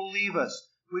insecurity will leave us.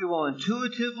 We will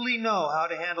intuitively know how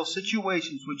to handle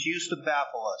situations which used to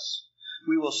baffle us.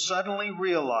 We will suddenly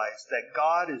realize that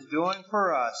God is doing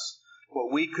for us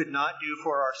what we could not do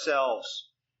for ourselves.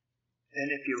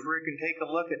 And if you can take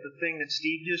a look at the thing that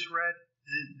Steve just read,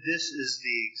 this is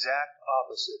the exact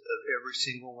opposite of every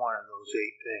single one of those 8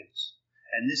 things.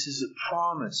 And this is a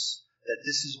promise that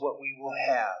this is what we will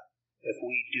have if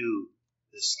we do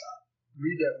this stuff.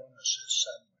 Read that one that says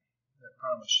suddenly. That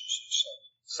promise that says suddenly.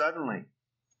 Suddenly.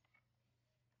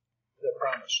 That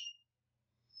promise.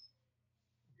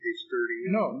 Page 30.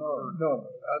 No, the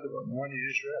other one, the one you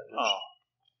just read. Oh.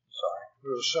 Sorry. It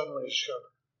was suddenly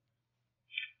discovered.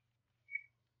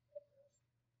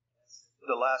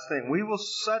 The last thing. We will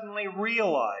suddenly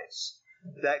realize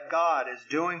that God is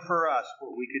doing for us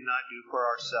what we could not do for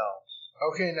ourselves.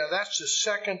 Okay, now that's the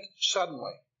second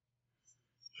suddenly.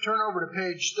 Turn over to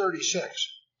page 36.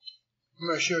 I'm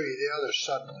going to show you the other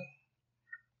suddenly.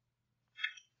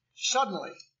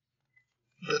 Suddenly,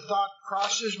 the thought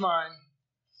crossed his mind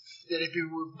that if he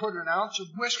would put an ounce of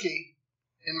whiskey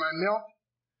in my milk,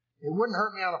 it wouldn't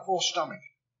hurt me on a full stomach.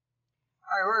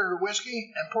 I ordered a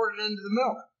whiskey and poured it into the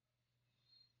milk.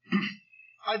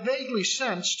 I vaguely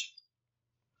sensed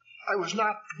I was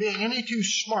not being any too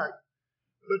smart,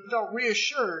 but felt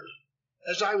reassured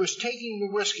as I was taking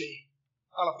the whiskey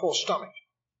on a full stomach.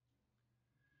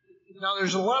 Now,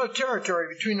 there's a lot of territory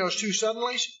between those two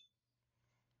suddenlies,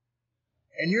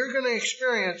 and you're going to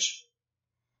experience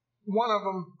one of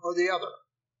them or the other.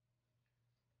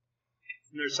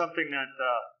 There's something that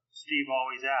Steve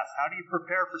always asks. How do you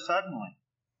prepare for suddenly?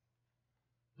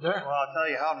 There. Well, I'll tell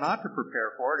you how not to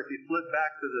prepare for it. If you flip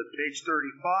back to the page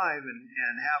 35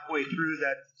 and halfway through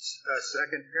that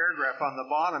second paragraph on the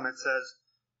bottom, it says,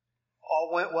 all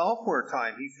went well for a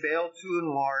time. He failed to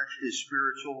enlarge his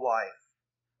spiritual life.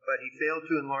 But he failed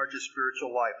to enlarge his spiritual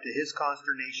life. To his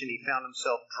consternation, he found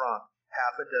himself drunk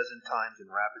half a dozen times in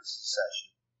rapid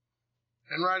succession.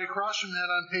 And right across from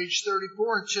that on page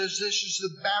 34, it says this is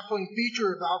the baffling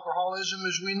feature of alcoholism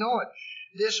as we know it.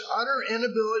 This utter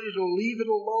inability to leave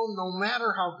it alone no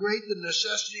matter how great the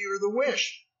necessity or the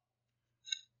wish.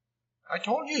 I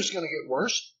told you it's going to get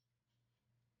worse.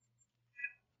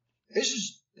 This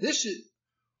is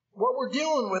what we're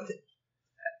dealing with.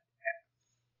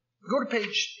 Go to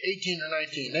page 18 or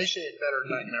 19. They say it better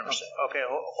than I can ever say. Okay,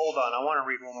 hold on. I want to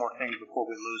read one more thing before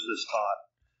we lose this thought.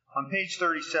 On page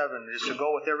 37, just to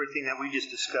go with everything that we just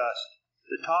discussed,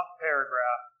 the top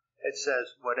paragraph, it says,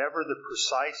 whatever the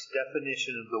precise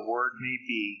definition of the word may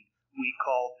be, we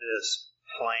call this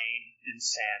plain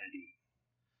insanity.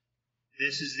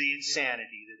 This is the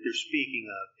insanity that they're speaking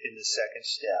of in the second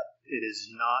step. It is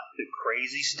not the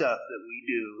crazy stuff that we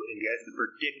do and get the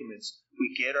predicaments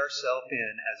we get ourselves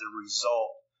in as a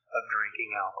result of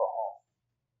drinking alcohol.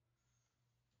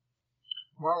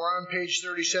 While we're on page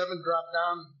 37, drop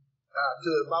down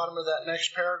to the bottom of that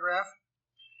next paragraph.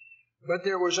 But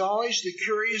there was always the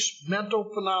curious mental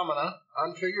phenomena,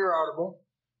 unfigureoutable,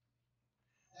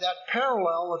 that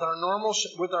parallel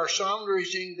with our sound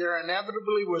reasoning, there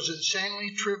inevitably was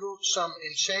some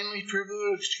insanely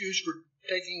trivial excuse for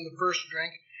taking the first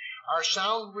drink. Our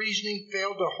sound reasoning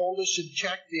failed to hold us in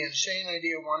check. The insane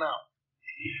idea won out.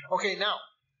 Okay, now,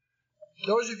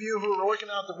 those of you who were looking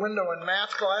out the window in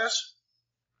math class,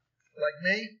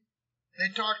 like me, they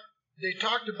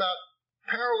talked about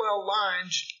parallel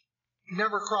lines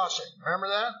never crossing. Remember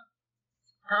that?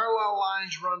 Parallel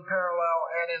lines run parallel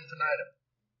ad infinitum.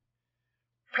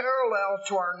 Parallel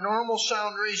to our normal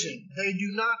sound reasoning. They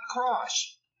do not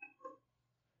cross.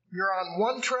 You're on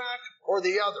one track or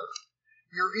the other.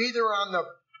 You're either on the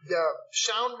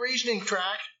sound reasoning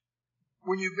track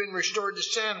when you've been restored to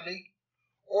sanity,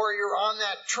 or you're on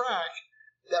that track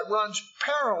that runs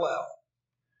parallel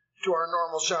to our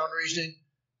normal sound reasoning,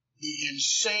 the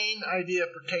insane idea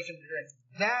for taking the drink.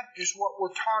 That is what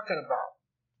we're talking about.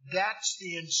 That's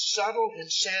the subtle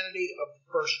insanity of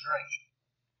the first drink.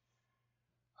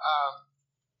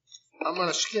 I'm going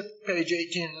to skip page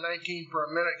 18 and 19 for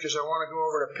a minute because I want to go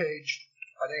over to page,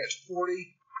 I think it's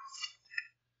 40.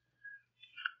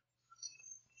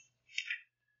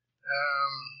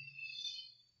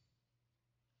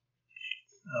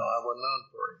 No, I wasn't on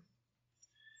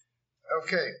 40.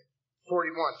 Okay,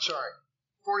 41, sorry.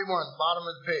 41, bottom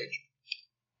of the page.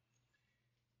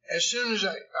 As soon as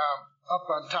up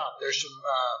on top, there's some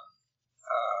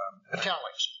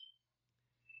italics.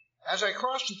 As I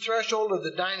crossed the threshold of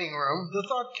the dining room, the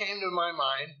thought came to my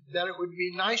mind that it would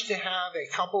be nice to have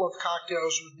a couple of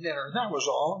cocktails with dinner. That was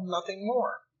all, nothing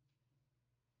more.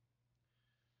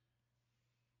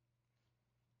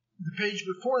 The page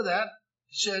before that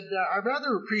said, I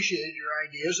rather appreciated your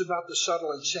ideas about the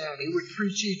subtle insanity which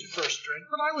precedes the first drink,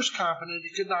 but I was confident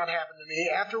it could not happen to me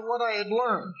after what I had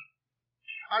learned.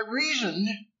 I reasoned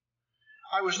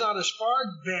I was not as far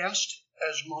advanced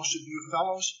as most of you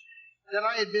fellows, that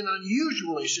I had been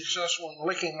unusually successful in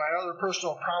licking my other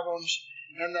personal problems,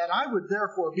 and that I would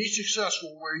therefore be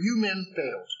successful where you men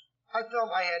failed. I felt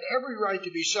I had every right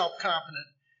to be self-confident,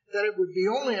 that it would be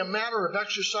only a matter of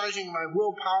exercising my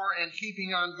willpower and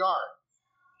keeping on guard.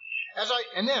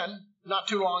 And then, not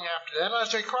too long after that,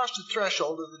 as I crossed the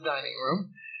threshold of the dining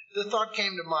room, the thought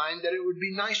came to mind that it would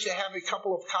be nice to have a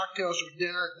couple of cocktails with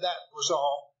dinner. That was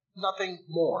all, nothing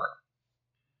more.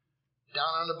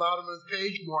 Down on the bottom of the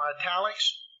page, more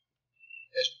italics.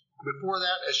 Before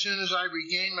that, as soon as I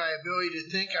regained my ability to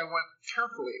think, I went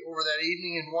carefully over that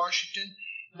evening in Washington.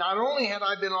 Not only had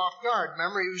I been off guard,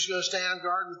 remember he was going to stay on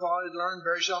guard with all he'd learned,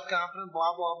 very self-confident,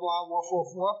 blah, blah, blah, woof,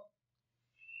 woof, woof.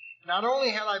 Not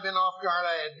only had I been off guard,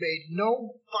 I had made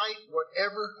no fight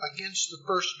whatever against the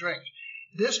first drink.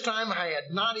 This time I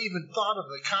had not even thought of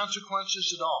the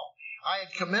consequences at all. I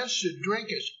had commenced to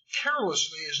drink as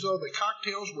carelessly as though the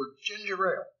cocktails were ginger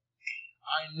ale.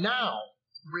 I now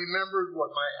remembered what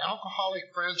my alcoholic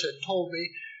friends had told me,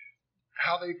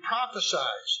 how they prophesied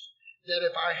that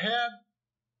if I had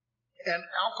an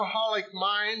alcoholic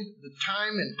mind, the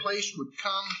time and place would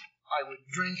come, I would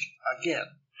drink again.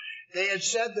 They had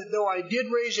said that though I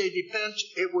did raise a defense,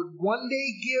 it would one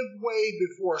day give way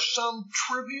before some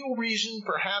trivial reason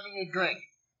for having a drink.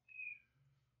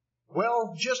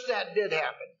 Well, just that did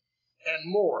happen,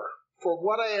 and more. for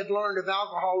what I had learned of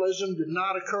alcoholism did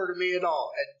not occur to me at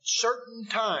all. At certain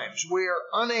times, we are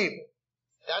unable.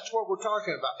 That's what we're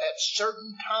talking about. At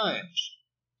certain times,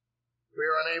 we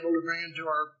are unable to bring into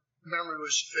our memory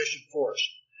with sufficient force.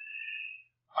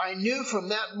 I knew from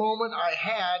that moment I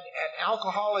had an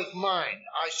alcoholic mind.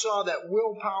 I saw that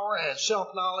willpower and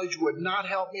self-knowledge would not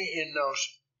help me in those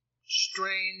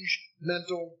strange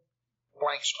mental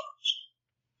blank spots.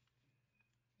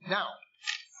 Now,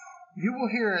 you will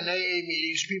hear in AA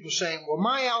meetings people saying, well,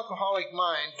 my alcoholic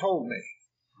mind told me.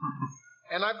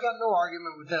 And I've got no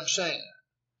argument with them saying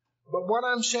that. But what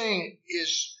I'm saying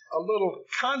is a little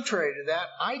contrary to that.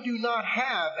 I do not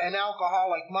have an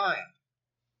alcoholic mind.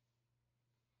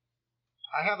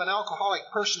 I have an alcoholic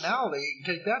personality. You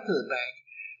can take that to the bank.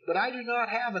 But I do not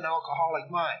have an alcoholic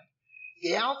mind.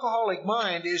 The alcoholic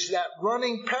mind is that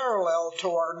running parallel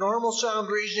to our normal sound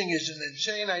reasoning is an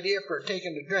insane idea for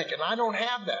taking a drink. And I don't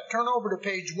have that. Turn over to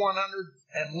page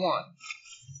 101.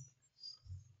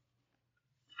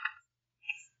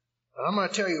 And I'm going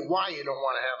to tell you why you don't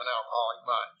want to have an alcoholic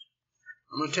mind.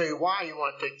 I'm going to tell you why you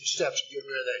want to take the steps to get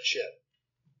rid of that shit.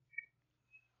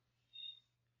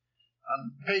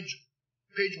 On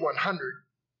page 100,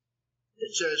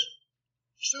 it says,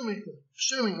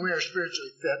 assuming we are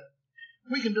spiritually fit,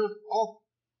 we can do all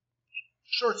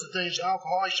sorts of things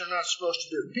alcoholics are not supposed to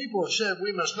do. People have said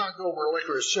we must not go where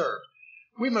liquor is served.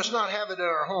 We must not have it in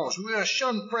our homes. We must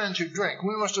shun friends who drink.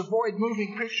 We must avoid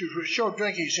moving pictures which show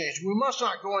drinking scenes. We must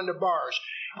not go into bars.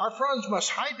 Our friends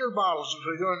must hide their bottles if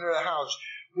we go into the house.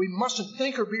 We mustn't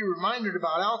think or be reminded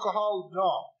about alcohol at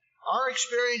all. Our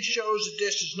experience shows that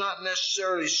this is not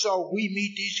necessarily so. We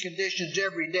meet these conditions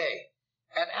every day.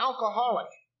 An alcoholic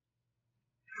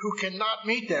who cannot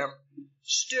meet them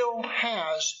still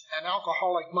has an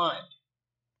alcoholic mind.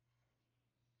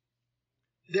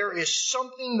 There is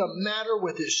something the matter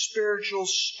with his spiritual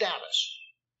status.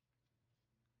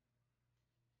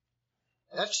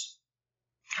 That's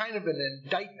kind of an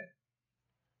indictment,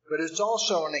 but it's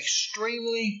also an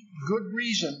extremely good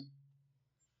reason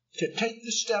to take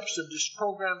the steps of this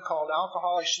program called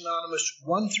Alcoholics Anonymous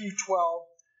 1 through 12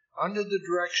 under the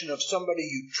direction of somebody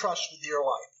you trust with your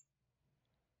life.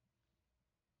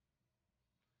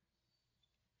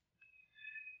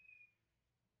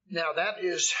 Now that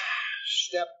is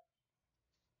step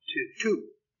 2.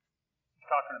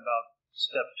 Talking about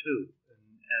step 2.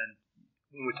 And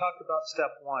when we talked about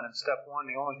step 1, and step 1,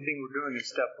 the only thing we're doing in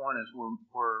step 1 is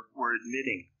we're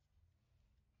admitting.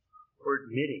 We're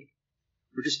admitting.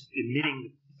 We're just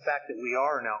admitting the fact that we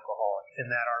are an alcoholic and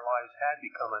that our lives had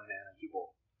become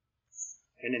unmanageable.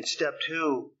 And in step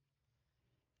 2,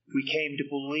 we came to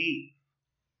believe.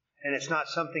 And it's not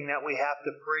something that we have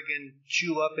to friggin'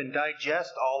 chew up and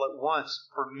digest all at once.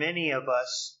 For many of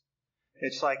us,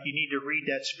 it's like you need to read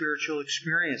that spiritual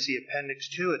experience, the appendix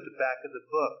 2 at the back of the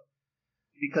book.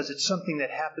 Because it's something that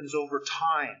happens over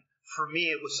time. For me,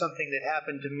 it was something that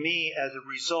happened to me as a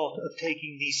result of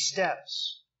taking these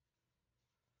steps.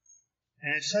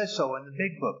 And it says so in the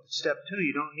big book, step 2.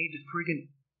 You don't need to friggin'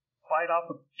 bite off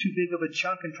too big of a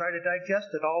chunk and try to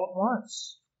digest it all at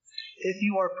once. If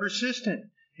you are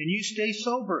persistent, and you stay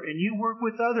sober, and you work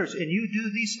with others, and you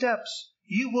do these steps,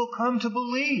 you will come to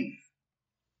believe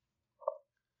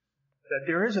that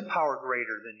there is a power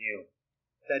greater than you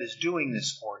that is doing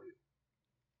this for you.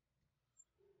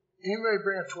 Anybody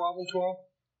bring a 12 and 12?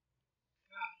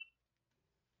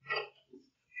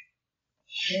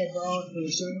 Can I borrow it for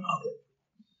a second?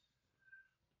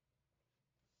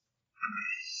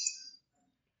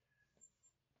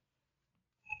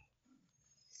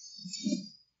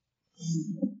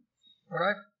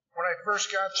 Okay. When I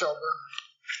first got sober,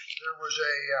 there was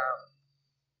a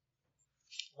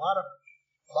lot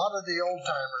of the old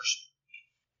timers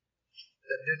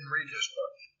that didn't read this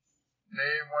book. They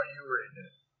didn't want you reading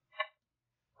it.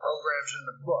 Programs in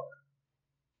the book.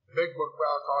 Big book of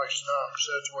Alcoholics Anonymous,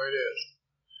 that's the way it is.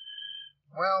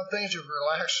 Well, things have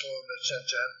relaxed a little bit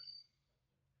since then.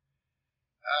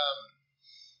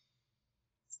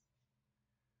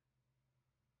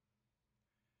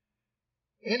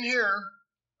 In here,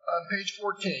 on page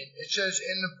 14, it says,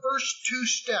 in the first 2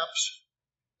 steps,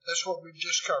 that's what we've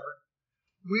just covered,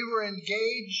 we were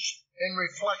engaged in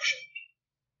reflection.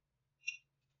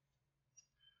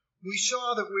 We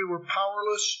saw that we were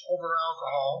powerless over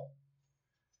alcohol,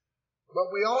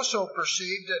 but we also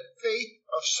perceived that faith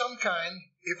of some kind,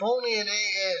 if only in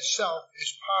AA itself,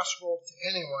 is possible to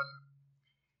anyone.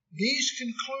 These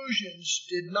conclusions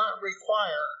did not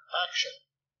require action.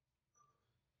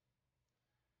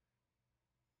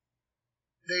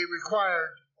 They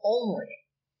required only.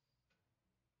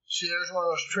 See, there's one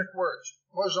of those trick words.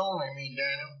 What does only mean,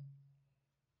 Daniel?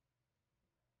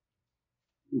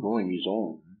 Going his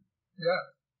own. Yeah.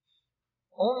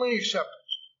 Only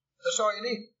acceptance. That's all you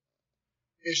need.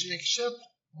 Is to accept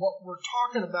what we're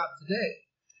talking about today.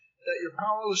 That you're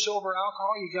powerless over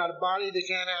alcohol. You got a body that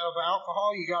can't have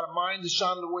alcohol. You got a mind that's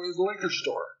on the way to the liquor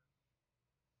store.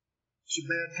 It's a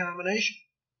bad combination.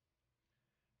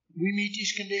 We meet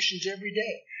these conditions every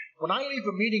day. When I leave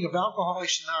a meeting of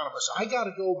Alcoholics Anonymous, I got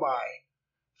to go by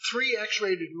 3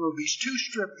 X-rated movies, 2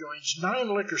 strip joints,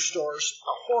 9 liquor stores,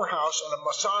 a whorehouse, and a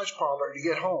massage parlor to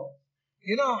get home.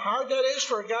 You know how hard that is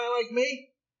for a guy like me?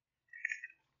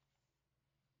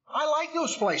 I like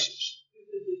those places.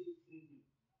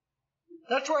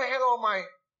 That's where I had all my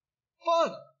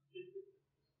fun.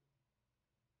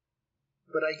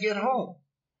 But I get home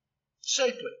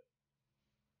safely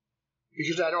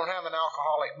because I don't have an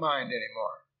alcoholic mind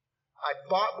anymore. I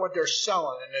bought what they're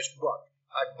selling in this book.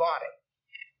 I bought it.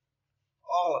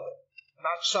 All of it.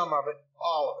 Not some of it,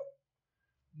 all of it.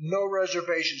 No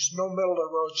reservations, no middle of the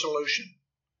road solution.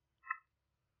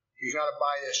 You got to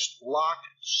buy this lock,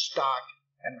 stock,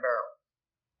 and barrel.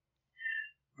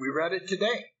 We read it today.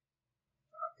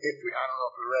 I don't know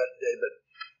if we read it today, but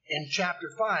in chapter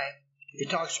 5, it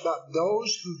talks about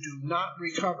those who do not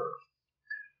recover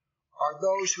are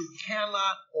those who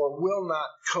cannot or will not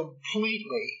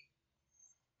completely,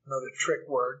 another trick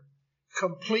word,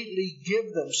 completely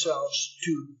give themselves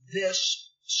to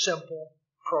this simple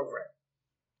program.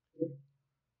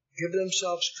 Give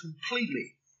themselves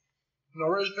completely. No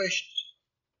reservations.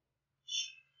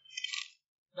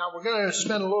 Now we're going to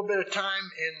spend a little bit of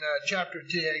time in chapter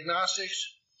 2,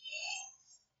 Agnostics.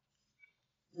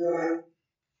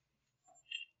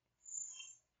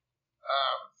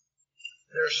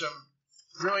 There's some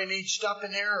really neat stuff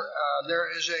in here. There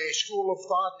is a school of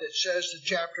thought that says the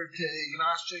chapter to the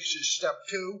agnostics is step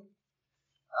 2.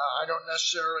 I don't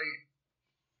necessarily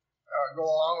go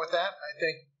along with that. I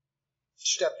think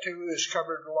step 2 is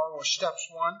covered along with steps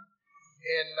 1.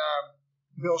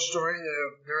 In Bill's story,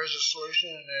 there is a solution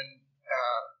in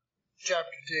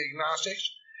chapter to the agnostics.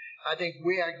 I think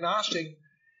we agnostic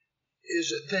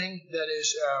is a thing that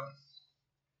is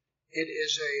it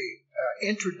is a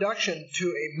introduction to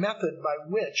a method by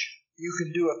which you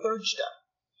can do a third step.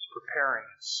 It's preparing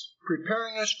us.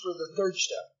 Preparing us for the third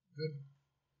step.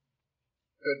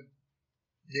 Good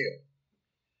deal.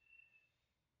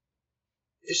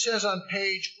 It says on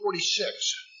page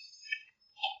 46,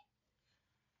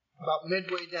 about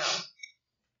midway down,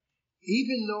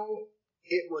 even though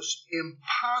it was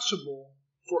impossible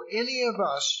for any of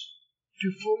us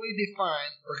to fully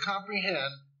define or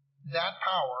comprehend that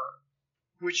power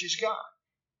which is God.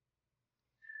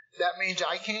 That means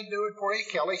I can't do it for you,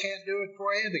 Kelly can't do it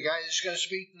for you, the guy that's going to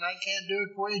speak tonight can't do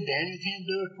it for you, Daniel can't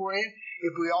do it for you.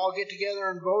 If we all get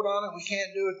together and vote on it, we can't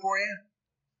do it for you.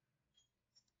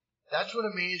 That's what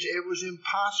it means. It was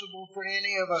impossible for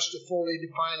any of us to fully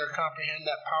define or comprehend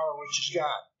that power which is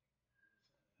God.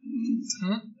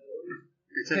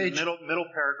 It's in the middle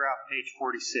paragraph, page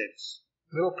 46.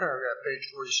 Middle paragraph, page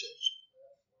 46.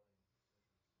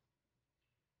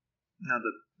 Now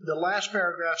the last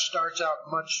paragraph starts out,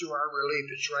 much to our relief.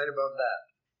 It's right above that.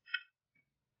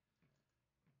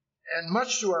 And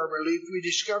much to our relief, we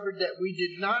discovered that we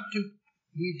did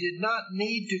not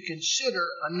need to consider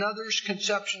another's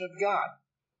conception of God.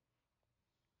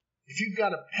 If you've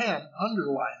got a pen,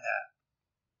 underline that.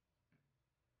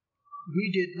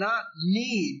 We did not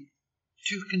need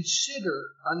to consider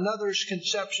another's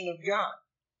conception of God.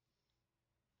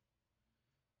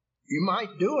 You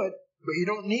might do it, but you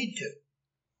don't need to.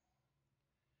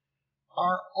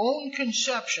 Our own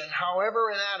conception, however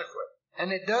inadequate,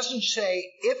 and it doesn't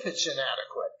say if it's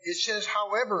inadequate, it says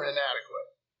however inadequate.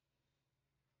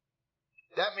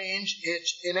 That means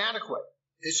it's inadequate.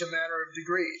 It's a matter of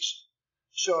degrees.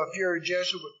 So if you're a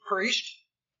Jesuit priest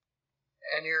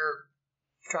and you're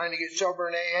trying to get sober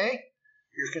in AA,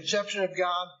 your conception of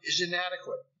God is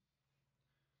inadequate.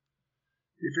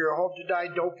 If you're a hope to die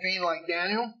dope fiend like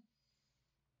Daniel,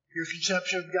 your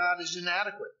conception of God is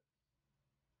inadequate.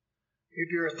 If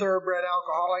you're a thoroughbred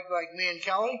alcoholic like me and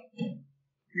Kelly,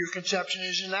 your conception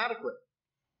is inadequate.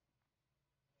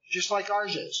 Just like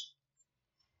ours is.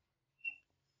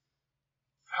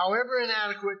 However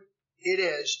inadequate it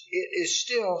is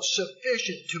still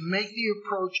sufficient to make the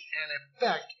approach and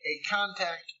effect a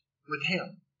contact with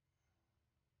Him.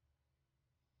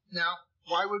 Now,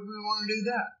 why would we want to do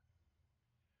that?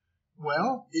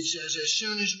 Well, it says, as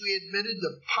soon as we admitted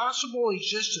the possible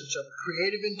existence of a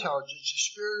creative intelligence, the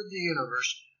spirit of the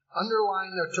universe,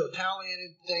 underlying the totality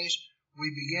of things, we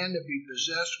began to be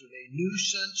possessed with a new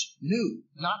sense,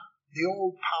 not the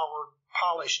old power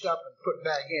polished up and put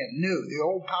back in, new. The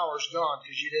old power's gone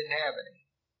because you didn't have any.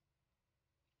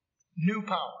 new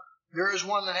power. There is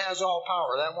one that has all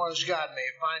power. That one is God. May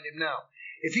you find him now.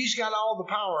 If he's got all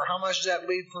the power, how much does that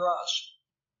leave for us?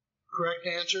 Correct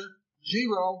answer?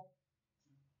 0.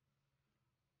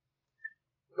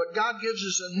 But God gives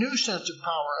us a new sense of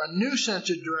power, a new sense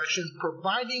of direction,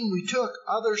 providing we took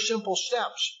other simple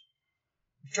steps.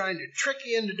 I'm trying to trick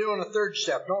you into doing a third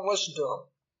step. Don't listen to him.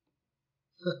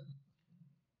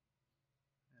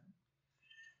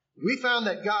 We found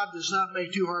that God does not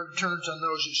make too hard turns on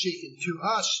those who seek him. To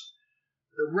us,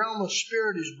 the realm of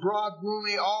spirit is broad,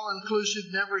 roomy,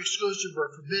 all-inclusive, never exclusive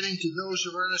or forbidding. To those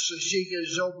who earnestly seek it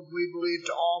is open, we believe,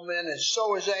 to all men, and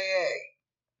so is AA.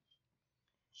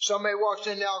 Somebody walks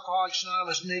into Alcoholics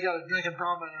Anonymous and they got a drinking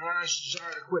problem and an earnest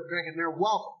desire to quit drinking. They're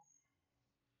welcome.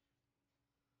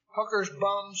 Hookers,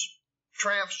 bums,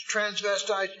 tramps,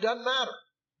 transvestites, doesn't matter.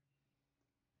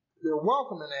 They're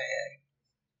welcome in AA.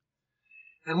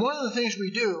 And one of the things we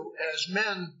do as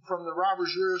men from the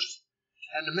Robber's Roost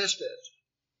and the Misfits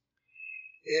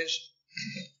is,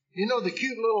 you know the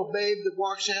cute little babe that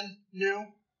walks in new?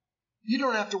 You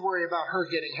don't have to worry about her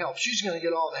getting help. She's going to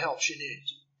get all the help she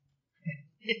needs.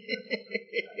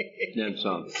 Then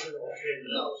some.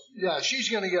 Yeah, she's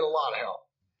going to get a lot of help.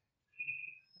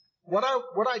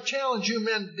 What I challenge you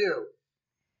men to do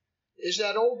is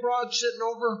that old broad sitting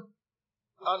over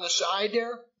on the side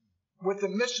there with the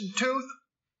missing tooth,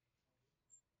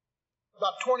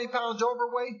 about 20 pounds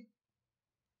overweight,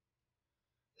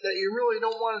 that you really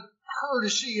don't want her to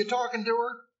see you talking to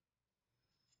her,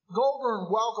 go over and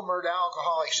welcome her to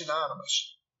Alcoholics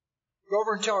Anonymous. Go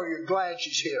over and tell her you're glad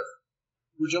she's here.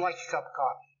 Would you like a cup of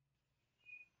coffee?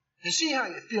 And see how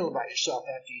you feel about yourself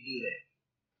after you do that.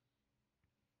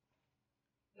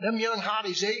 Them young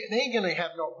hotties, they ain't going to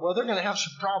have they're going to have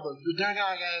some problems, but they're not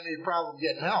going to have any problem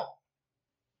getting help.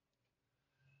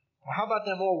 Well, how about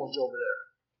them old ones over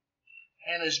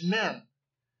there? And as men,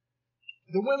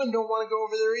 the women don't want to go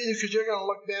over there either because they're going to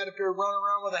look bad if they're running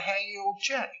around with a hanging old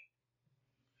check.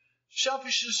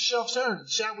 Selfishness,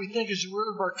 self-centeredness, that we think is the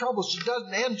root of our troubles. It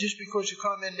doesn't end just because you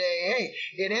come into AA.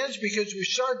 It ends because we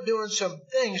start doing some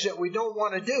things that we don't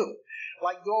want to do.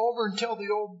 Like go over and tell the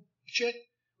old chick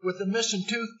with the missing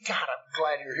tooth, God, I'm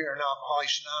glad you're here in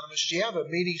Alcoholics Anonymous. Do you have a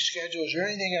meeting schedule? Is there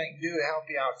anything I can do to help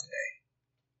you out today?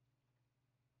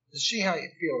 Let's see how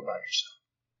you feel about yourself.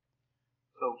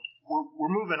 So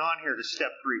we're moving on here to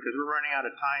step 3 because we're running out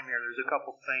of time here. There's a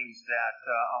couple things that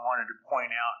I wanted to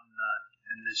point out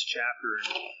in this chapter.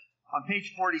 On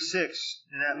page 46,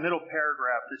 in that middle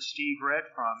paragraph that Steve read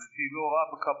from, if you go up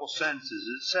a couple sentences,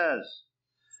 it says,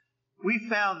 we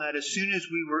found that as soon as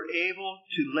we were able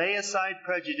to lay aside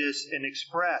prejudice and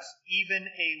express even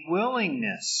a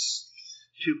willingness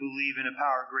to believe in a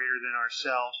power greater than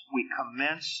ourselves, we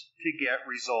commenced to get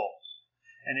results.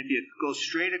 And if you go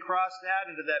straight across that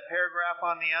into that paragraph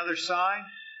on the other side,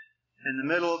 in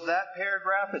the middle of that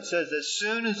paragraph, it says, as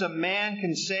soon as a man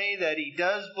can say that he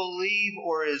does believe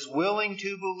or is willing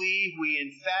to believe, we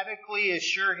emphatically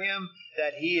assure him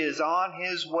that he is on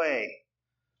his way.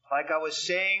 Like I was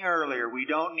saying earlier, we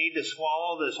don't need to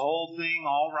swallow this whole thing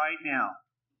all right now.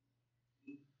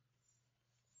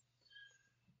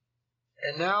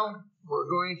 And now we're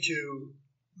going to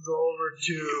go over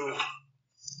to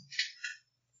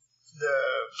the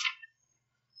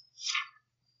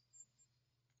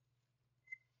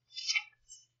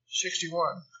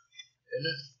 '61, isn't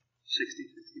it?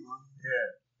 61. Yeah.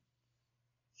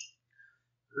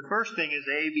 The first thing is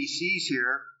the ABCs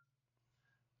here.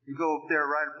 You go up there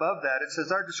right above that. It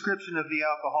says, our description of the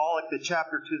alcoholic, the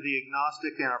chapter to the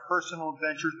agnostic, and our personal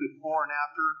adventures before and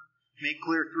after make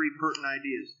clear 3 pertinent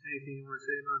ideas. Anything you want to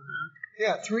say about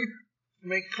that? Yeah,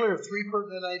 make clear 3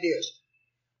 pertinent ideas.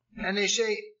 And they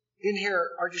say in here,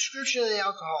 our description of the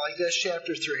alcoholic, that's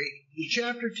chapter 3. The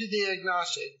chapter to the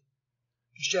agnostic,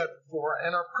 chapter 4,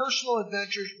 and our personal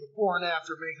adventures before and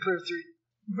after make clear 3.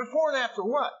 Before and after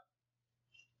what?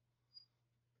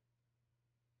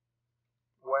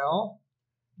 Well,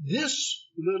 this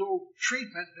little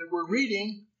treatment that we're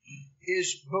reading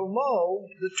is below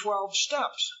the 12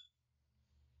 steps.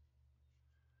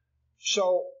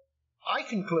 So I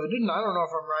concluded, and I don't know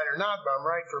if I'm right or not, but I'm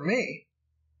right for me,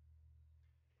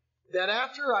 that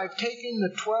after I've taken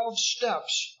the 12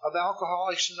 steps of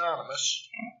Alcoholics Anonymous,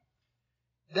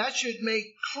 that should make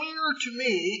clear to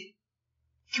me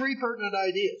 3 pertinent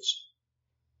ideas.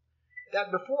 That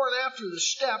before and after the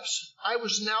steps, I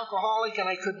was an alcoholic and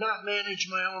I could not manage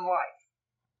my own life.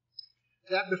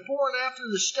 That before and after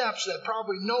the steps, that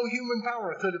probably no human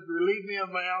power could have relieved me of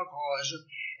my alcoholism.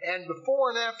 And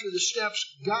before and after the steps,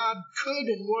 God could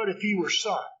and would if He were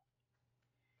sought.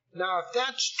 Now, if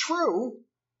that's true,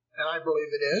 and I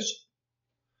believe it is,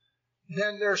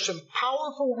 then there's some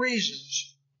powerful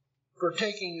reasons for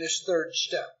taking this third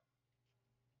step.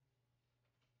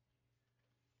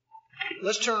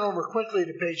 Let's turn over quickly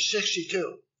to page 62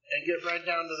 and get right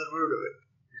down to the root of it.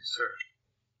 Yes, sir.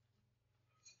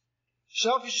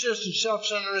 Selfishness and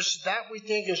self-centeredness, that we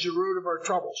think is the root of our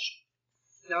troubles.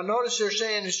 Now notice they're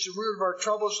saying it's the root of our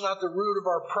troubles, not the root of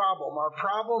our problem. Our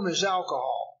problem is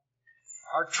alcohol.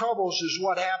 Our troubles is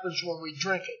what happens when we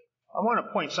drink it. I want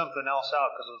to point something else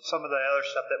out because of some of the other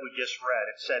stuff that we just read.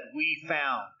 It said, we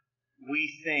found,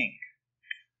 we think.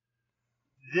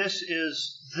 This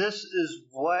is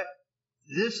what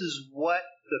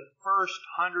the first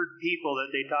 100 people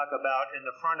that they talk about in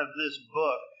the front of this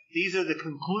book, these are the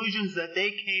conclusions that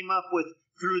they came up with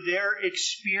through their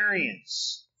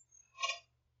experience.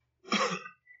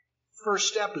 First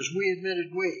step is we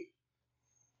admitted we.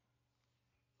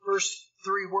 First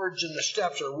 3 words in the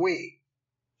steps are we.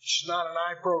 It's not an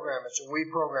I program, it's a we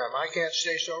program. I can't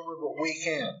stay sober, but we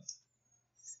can.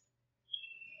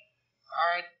 All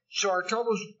right, so our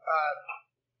troubles,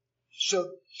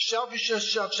 so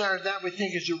selfishness, self-centered, that we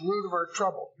think is the root of our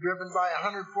trouble, driven by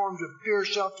 100 forms of fear,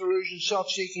 self-delusion,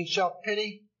 self-seeking,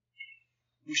 self-pity.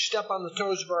 We step on the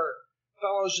toes of our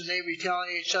fellows and they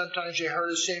retaliate. Sometimes they hurt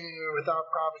us seemingly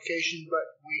without provocation,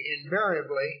 but we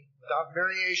invariably, without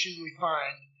variation, we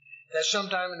find that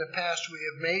sometime in the past we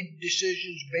have made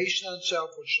decisions based on self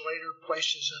which later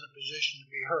placed us in a position to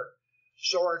be hurt.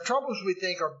 So our troubles, we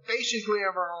think, are basically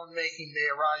of our own making. They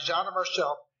arise out of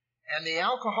ourself. And the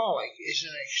alcoholic is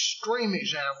an extreme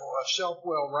example of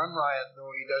self-will run riot,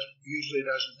 though he usually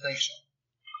doesn't think so.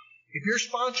 If you're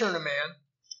sponsoring a man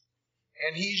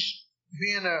and he's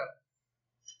being a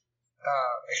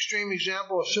extreme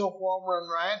example of self-will run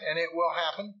riot, and it will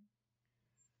happen,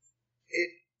 it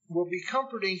will be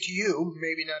comforting to you,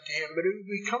 maybe not to him, but it will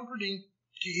be comforting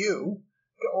to you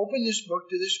to open this book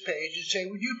to this page and say,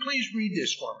 would you please read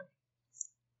this for me?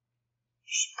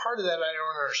 Part of that I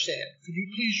don't understand. Could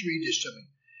you please read this to me?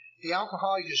 The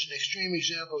alcoholic is an extreme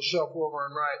example of self-will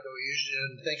run riot, though he usually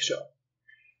doesn't think so.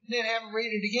 And then have him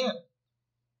read it again.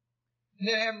 And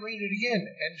then have him read it again.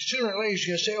 And sooner or later he's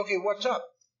going to say, okay, what's up?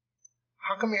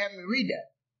 How come you have me read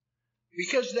that?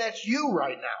 Because that's you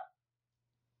right now.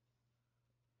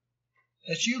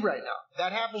 That's you right now.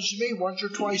 That happens to me once or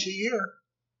twice a year,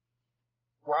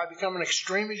 where I become an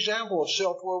extreme example of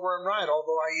self-will run riot,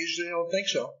 although I usually don't think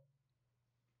so.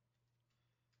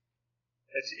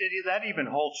 That even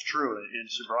holds true in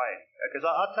sobriety. Because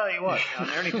I'll tell you what,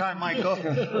 anytime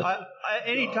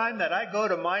anytime that I go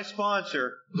to my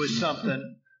sponsor with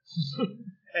something,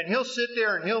 and he'll sit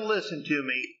there and he'll listen to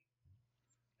me,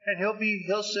 and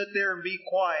he'll sit there and be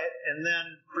quiet, and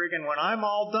then friggin' when I'm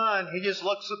all done, he just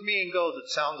looks at me and goes, it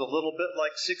sounds a little bit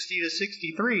like 60 to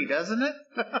 63, doesn't it?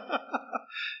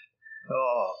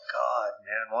 Oh, God,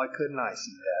 man, why couldn't I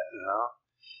see that,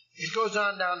 It goes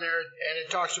on down there, and it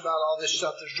talks about all this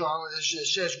stuff that's wrong with this. It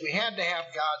says we had to have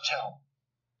God's help.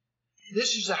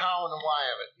 This is the how and the why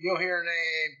of it. You'll hear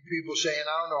people saying,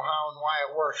 I don't know how and why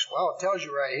it works. Well, it tells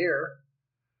you right here.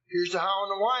 Here's the how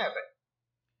and the why of it.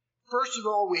 First of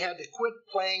all, we had to quit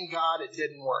playing God. It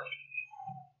didn't work.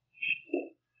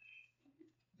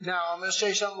 Now, I'm going to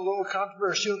say something a little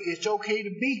controversial. It's okay to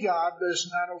be God, but it's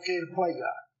not okay to play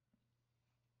God.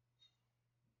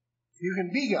 You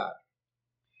can be God.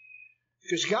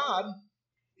 Because God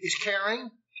is caring,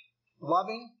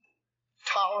 loving,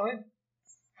 tolerant,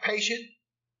 patient,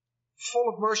 full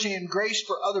of mercy and grace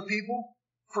for other people,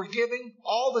 forgiving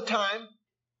all the time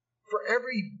for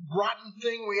every rotten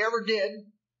thing we ever did.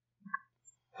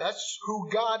 That's who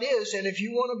God is. And if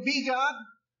you want to be God,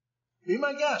 be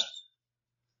my guest.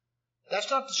 That's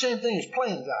not the same thing as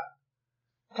playing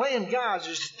God. Playing God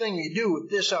is the thing you do with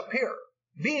this up here.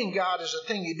 Being God is the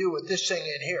thing you do with this thing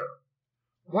in here.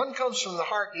 One comes from the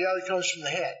heart, the other comes from the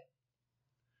head.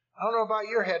 I don't know about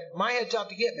your head. My head's out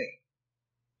to get me.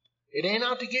 It ain't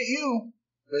out to get you,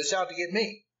 but it's out to get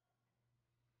me.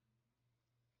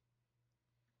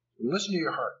 Listen to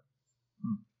your heart.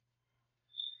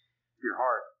 Your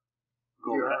heart.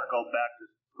 Go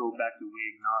back to We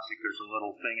Agnostic. There's a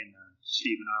little thing in there.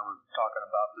 Steve and I were talking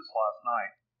about this last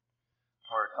night,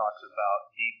 where it talks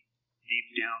about deep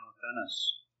down within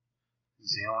us.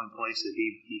 It's the only place that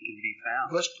he can be found.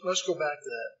 Let's go back to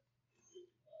that.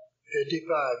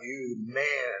 55, you the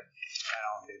man.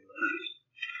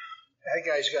 That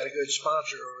guy's got a good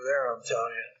sponsor over there, I'm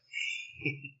telling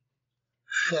you.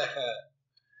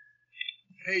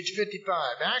 Page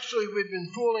 55. Actually, we've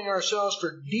been fooling ourselves,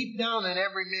 for deep down in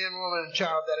every man, woman, and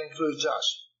child, that includes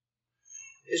us,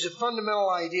 is a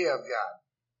fundamental idea of God.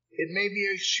 It may be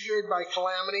obscured by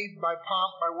calamity, by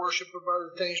pomp, by worship of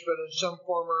other things, but in some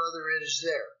form or other it is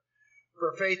there.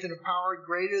 For faith and a power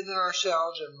greater than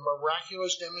ourselves and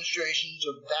miraculous demonstrations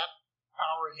of that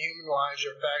power in human lives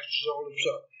are facts as old as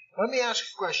so. Let me ask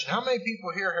a question. How many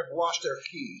people here have lost their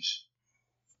keys?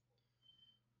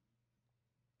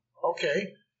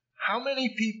 Okay. How many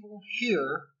people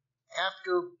here,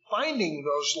 after finding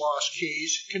those lost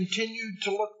keys, continued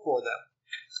to look for them?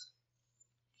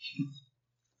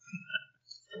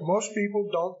 Most people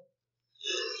don't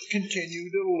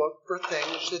continue to look for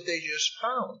things that they just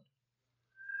found.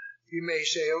 You may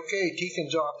say, okay,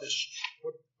 Deacon's office,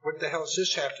 what the hell does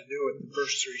this have to do with the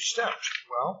first three steps?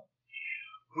 Well,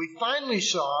 we finally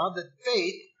saw that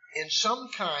faith in some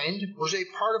kind was a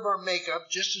part of our makeup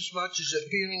just as much as a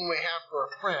feeling we have for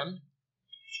a friend.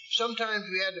 Sometimes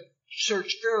we had to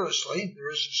search fearlessly.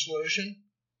 There is a solution.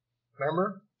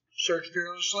 Remember? Search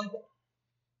fearlessly.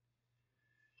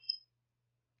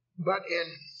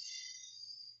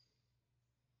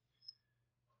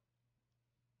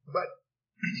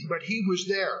 But he was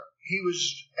there. He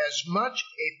was as much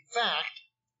a fact,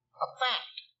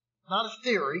 not a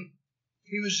theory.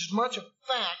 He was as much a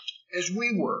fact as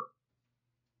we were.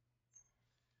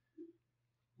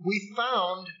 We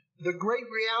found the great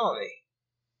reality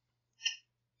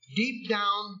deep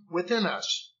down within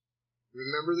us.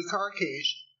 Remember the car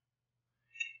keys.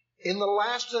 In the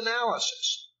last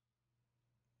analysis.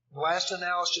 The last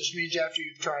analysis means after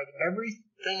you've tried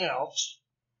everything else,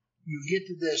 you get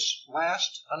to this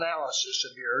last analysis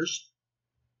of yours.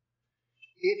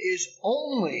 It is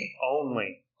only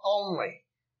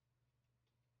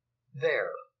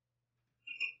there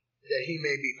that he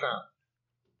may be found.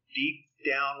 Deep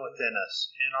down within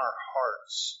us, in our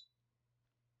hearts.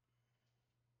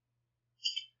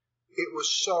 It was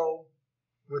so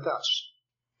with us.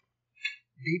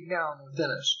 Deep down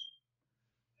within us.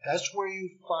 That's where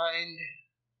you find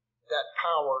that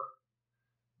power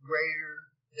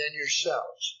greater than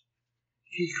yourselves.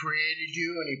 He created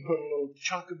you and he put a little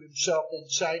chunk of himself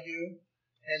inside you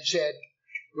and said,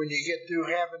 when you get through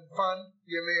having fun,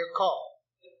 give me a call.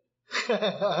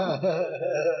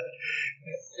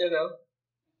 You know?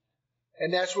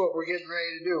 And that's what we're getting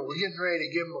ready to do. We're getting ready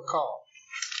to give him a call.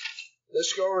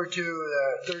 Let's go over to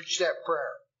the third step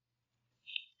prayer.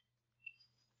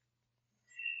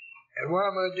 And what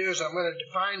I'm going to do is I'm going to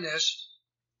define this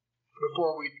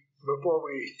before we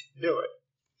do it.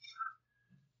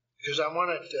 Because I want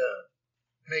it to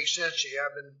make sense to you.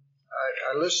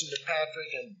 I listened to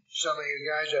Patrick and some of you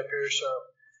guys up here, so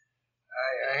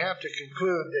I have to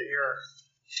conclude that you're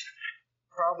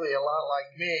probably a lot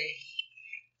like me,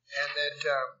 and that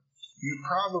you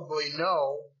probably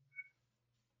know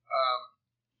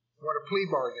what a plea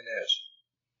bargain is.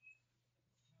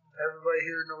 Everybody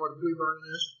here know what a plea bargain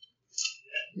is?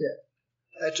 Yeah.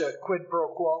 That's a quid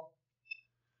pro quo.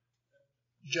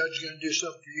 Judge going to do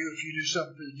something for you if you do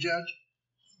something for the judge.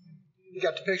 You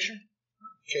got the picture?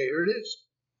 Okay, here it is.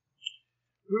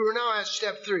 We were now at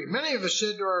step 3. Many of us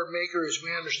said to our Maker as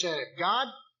we understand it, God,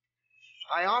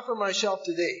 I offer myself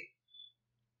to Thee.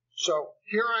 So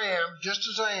here I am, just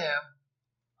as I am.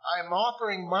 I am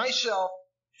offering myself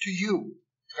to You,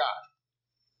 God.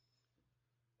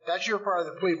 That's your part of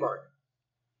the plea bargain.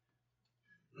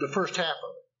 The first half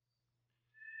of it.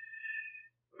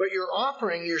 But you're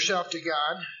offering yourself to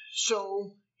God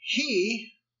so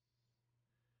He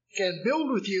can build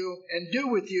with you and do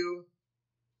with you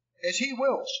as He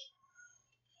wills.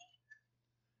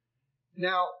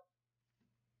 Now,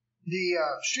 the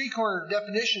street corner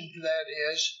definition for that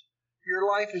is your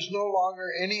life is no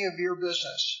longer any of your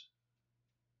business.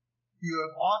 You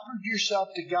have offered yourself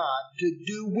to God to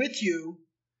do with you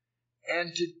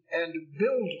and to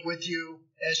build with you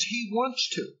as He wants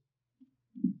to.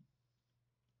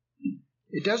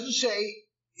 It doesn't say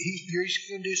He's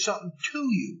going to do something to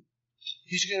you.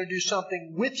 He's going to do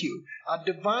something with you. A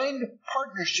divine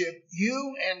partnership,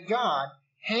 you and God,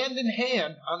 hand in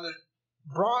hand on the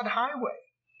broad highway.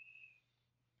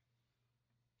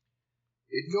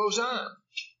 It goes on.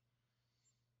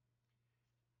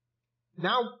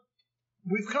 Now,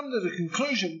 we've come to the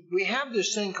conclusion, we have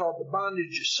this thing called the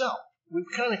bondage of self.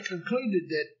 We've kind of concluded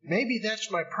that maybe that's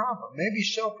my problem. Maybe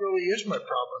self really is my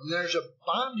problem. There's a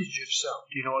bondage of self.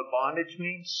 Do you know what bondage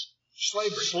means?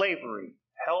 Slavery. Slavery.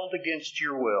 Held against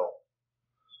your will.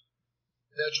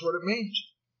 That's what it means.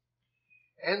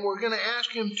 And we're going to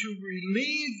ask Him to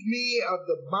relieve me of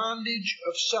the bondage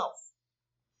of self.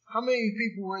 How many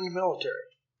people were in the military?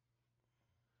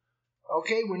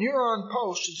 Okay, when you're on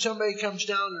post and somebody comes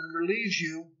down and relieves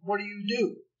you, what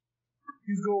do?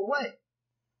 You go away.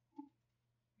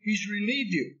 He's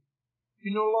relieved you.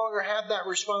 You no longer have that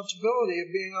responsibility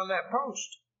of being on that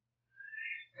post.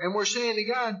 And we're saying to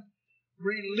God,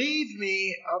 relieve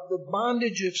me of the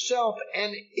bondage of self,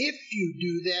 and if you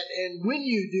do that, and when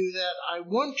you do that, I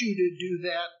want you to do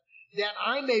that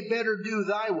I may better do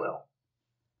thy will.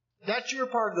 That's your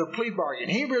part of the plea bargain.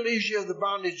 He relieves you of the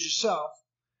bondage of self,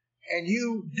 and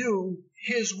you do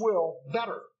his will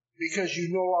better because you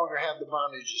no longer have the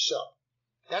bondage of self.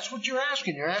 That's what you're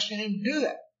asking. You're asking him to do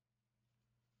that.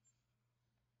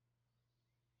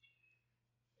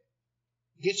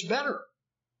 Gets better.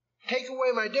 Take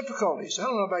away my difficulties. I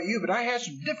don't know about you, but I had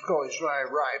some difficulties when I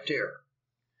arrived here.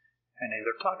 And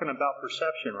they're talking about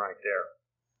perception right there.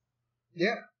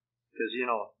 Yeah. Because,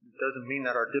 it doesn't mean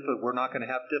that we're not going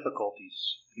to have difficulties.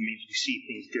 It means we see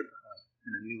things differently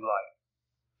in a new light.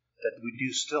 That we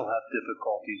do still have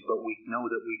difficulties, but we know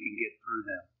that we can get through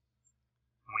them.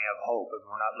 And we have hope, and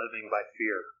we're not living by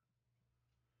fear.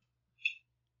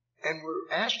 And we're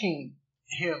asking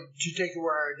him to take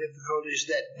away our difficulties,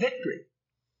 that victory,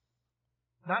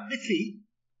 not defeat,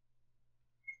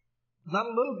 not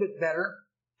a little bit better,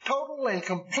 total and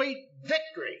complete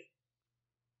victory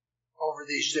over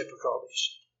these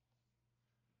difficulties,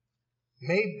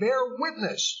 may bear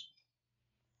witness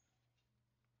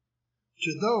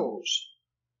to those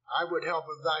I would help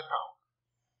of thy power,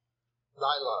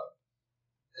 thy love,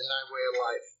 and thy way of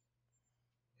life.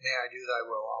 May I do thy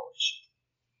will always.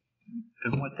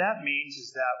 And what that means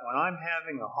is that when I'm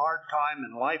having a hard time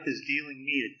and life is dealing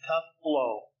me a tough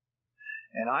blow,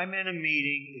 and I'm in a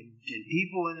meeting, and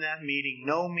people in that meeting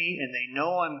know me, and they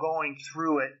know I'm going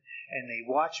through it, and they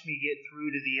watch me get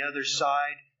through to the other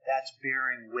side, that's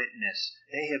bearing witness.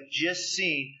 They have just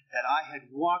seen that I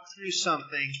had walked through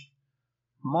something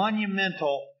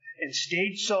monumental and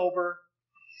stayed sober,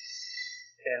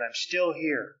 and I'm still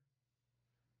here.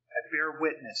 I bear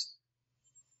witness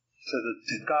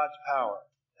to God's power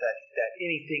that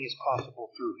anything is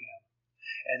possible through him.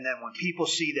 And then when people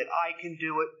see that I can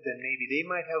do it, then maybe they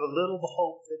might have a little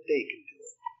hope that they can do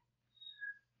it.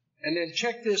 And then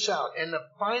check this out. In the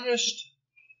finest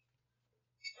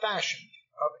fashion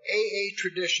of AA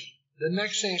tradition, the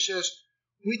next thing says,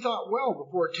 we thought well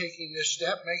before taking this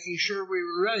step, making sure we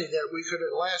were ready, that we could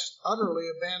at last utterly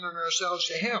abandon ourselves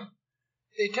to him.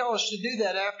 They tell us to do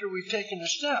that after we've taken the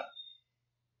step.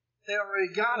 They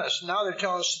already got us. Now they're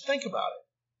telling us to think about it.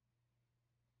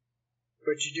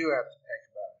 But you do have to think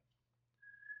about it.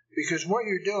 Because what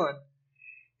you're doing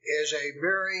is a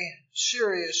very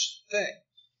serious thing.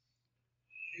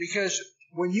 Because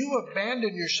when you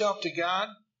abandon yourself to God,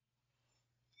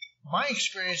 my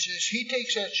experience is he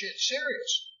takes that shit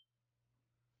serious.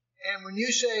 And when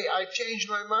you say, I've changed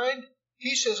my mind,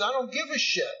 he says, I don't give a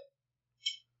shit.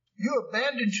 You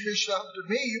abandoned yourself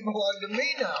to me. You belong to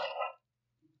me now.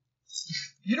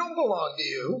 You don't belong to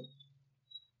you.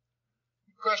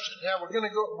 Question. Yeah, we're going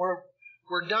to go.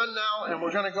 We're done now, and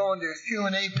we're going to go into a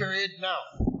Q&A period. Now,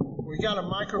 we got a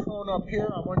microphone up here.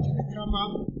 I want you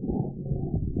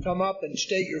to come up and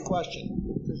state your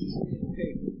question. This is being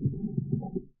taped.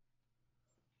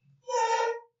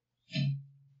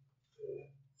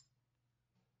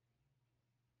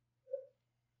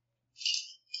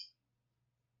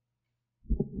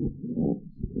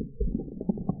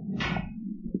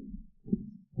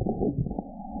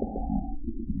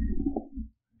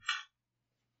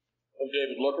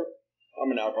 David Looker.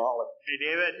 I'm an alcoholic. Hey,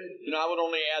 David. I would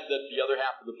only add that the other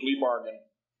half of the plea bargain,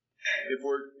 if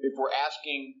we're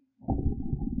asking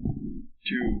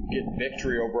to get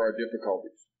victory over our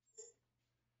difficulties,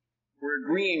 we're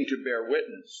agreeing to bear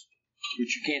witness,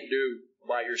 which you can't do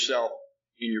by yourself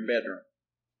in your bedroom.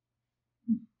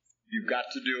 You've got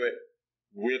to do it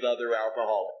with other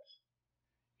alcoholics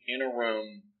in a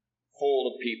room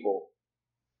full of people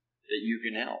that you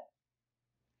can help.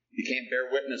 You can't bear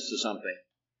witness to something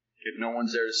if no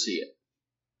one's there to see it.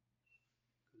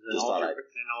 Then all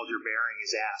you're bearing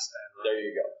is ass then. Right? There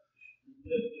you go.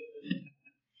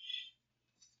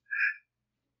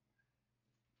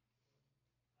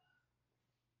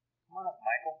 Come on up,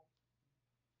 Michael.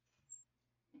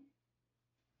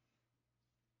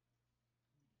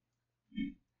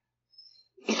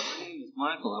 My name is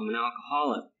Michael. I'm an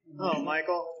alcoholic. Oh,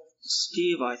 Michael.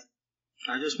 Steve, I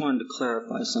just wanted to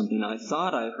clarify something. I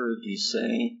thought I heard you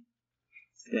say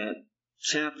that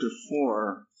chapter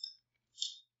 4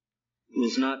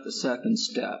 was not the second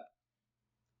step.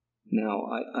 Now,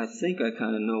 I think I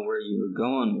kind of know where you were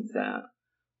going with that.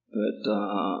 But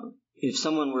if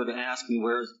someone were to ask me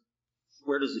where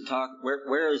does it talk,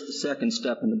 where is the second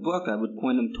step in the book, I would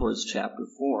point them towards chapter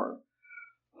 4.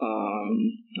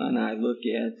 And I look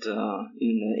at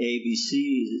in the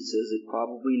ABCs, it says that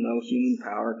probably no human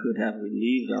power could have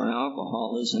relieved our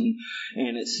alcoholism,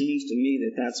 and it seems to me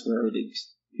that that's where it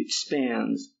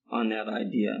expands on that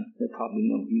idea that probably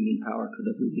no human power could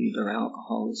have relieved our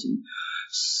alcoholism.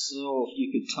 So if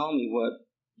you could tell me what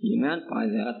you meant by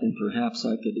that, then perhaps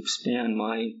I could expand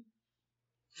my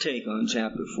take on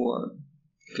chapter 4.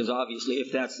 Because obviously,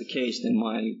 if that's the case, then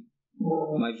my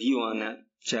view on that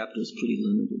chapter is pretty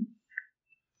limited.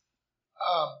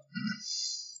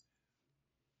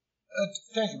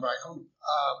 Thank you, Michael.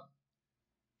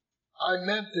 I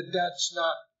meant that that's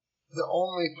not the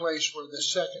only place where the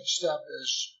second step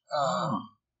is.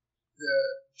 The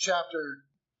chapter,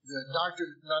 not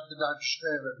the doctor's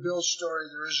story, but Bill's story,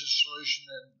 there is a solution,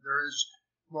 and there is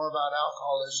more about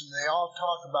alcoholism. They all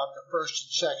talk about the first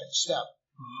and second step.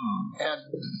 And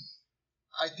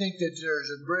I think that there's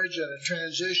a bridge and a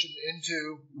transition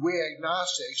into we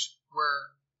agnostics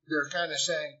where they're kind of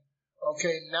saying,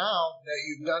 okay, now that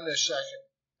you've done this second,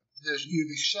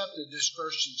 you've accepted this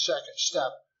first and second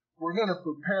step, we're going to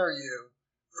prepare you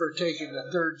for taking the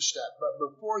third step. But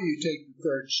before you take the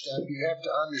third step, you have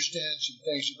to understand some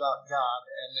things about God.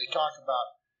 And they talk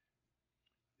about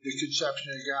the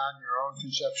conception of God and your own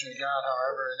conception of God,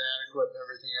 however inadequate and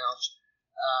everything else.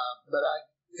 But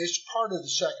it's part of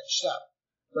the second step,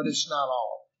 but it's not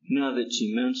all. Now that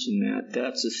you mention that,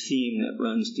 that's a theme that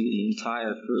runs through the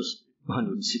entire first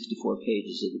 164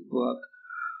 pages of the book.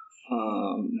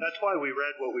 That's why we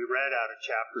read what we read out of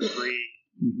chapter 3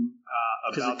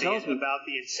 about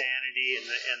the insanity and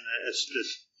the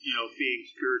being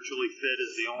spiritually fit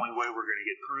is the only way we're going to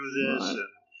get through this, right,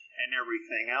 and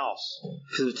everything else.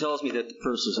 Because it tells me that the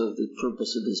purpose of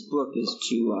this book is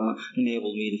to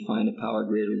enable me to find a power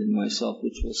greater than myself,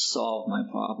 which will solve my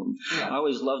problem. Yeah. I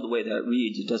always love the way that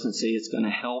reads. It doesn't say it's going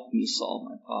to help me solve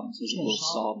my problems. It will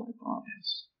solve my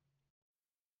problems.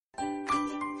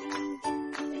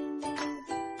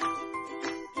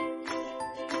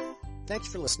 Thanks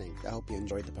for listening. I hope you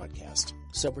enjoyed the podcast.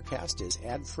 Sobercast is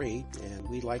ad-free, and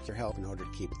we'd like your help in order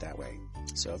to keep it that way.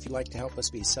 So if you'd like to help us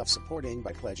be self-supporting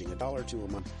by pledging $1 or $2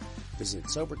 a month, visit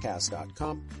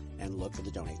Sobercast.com and look for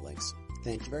the donate links.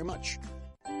 Thank you very much.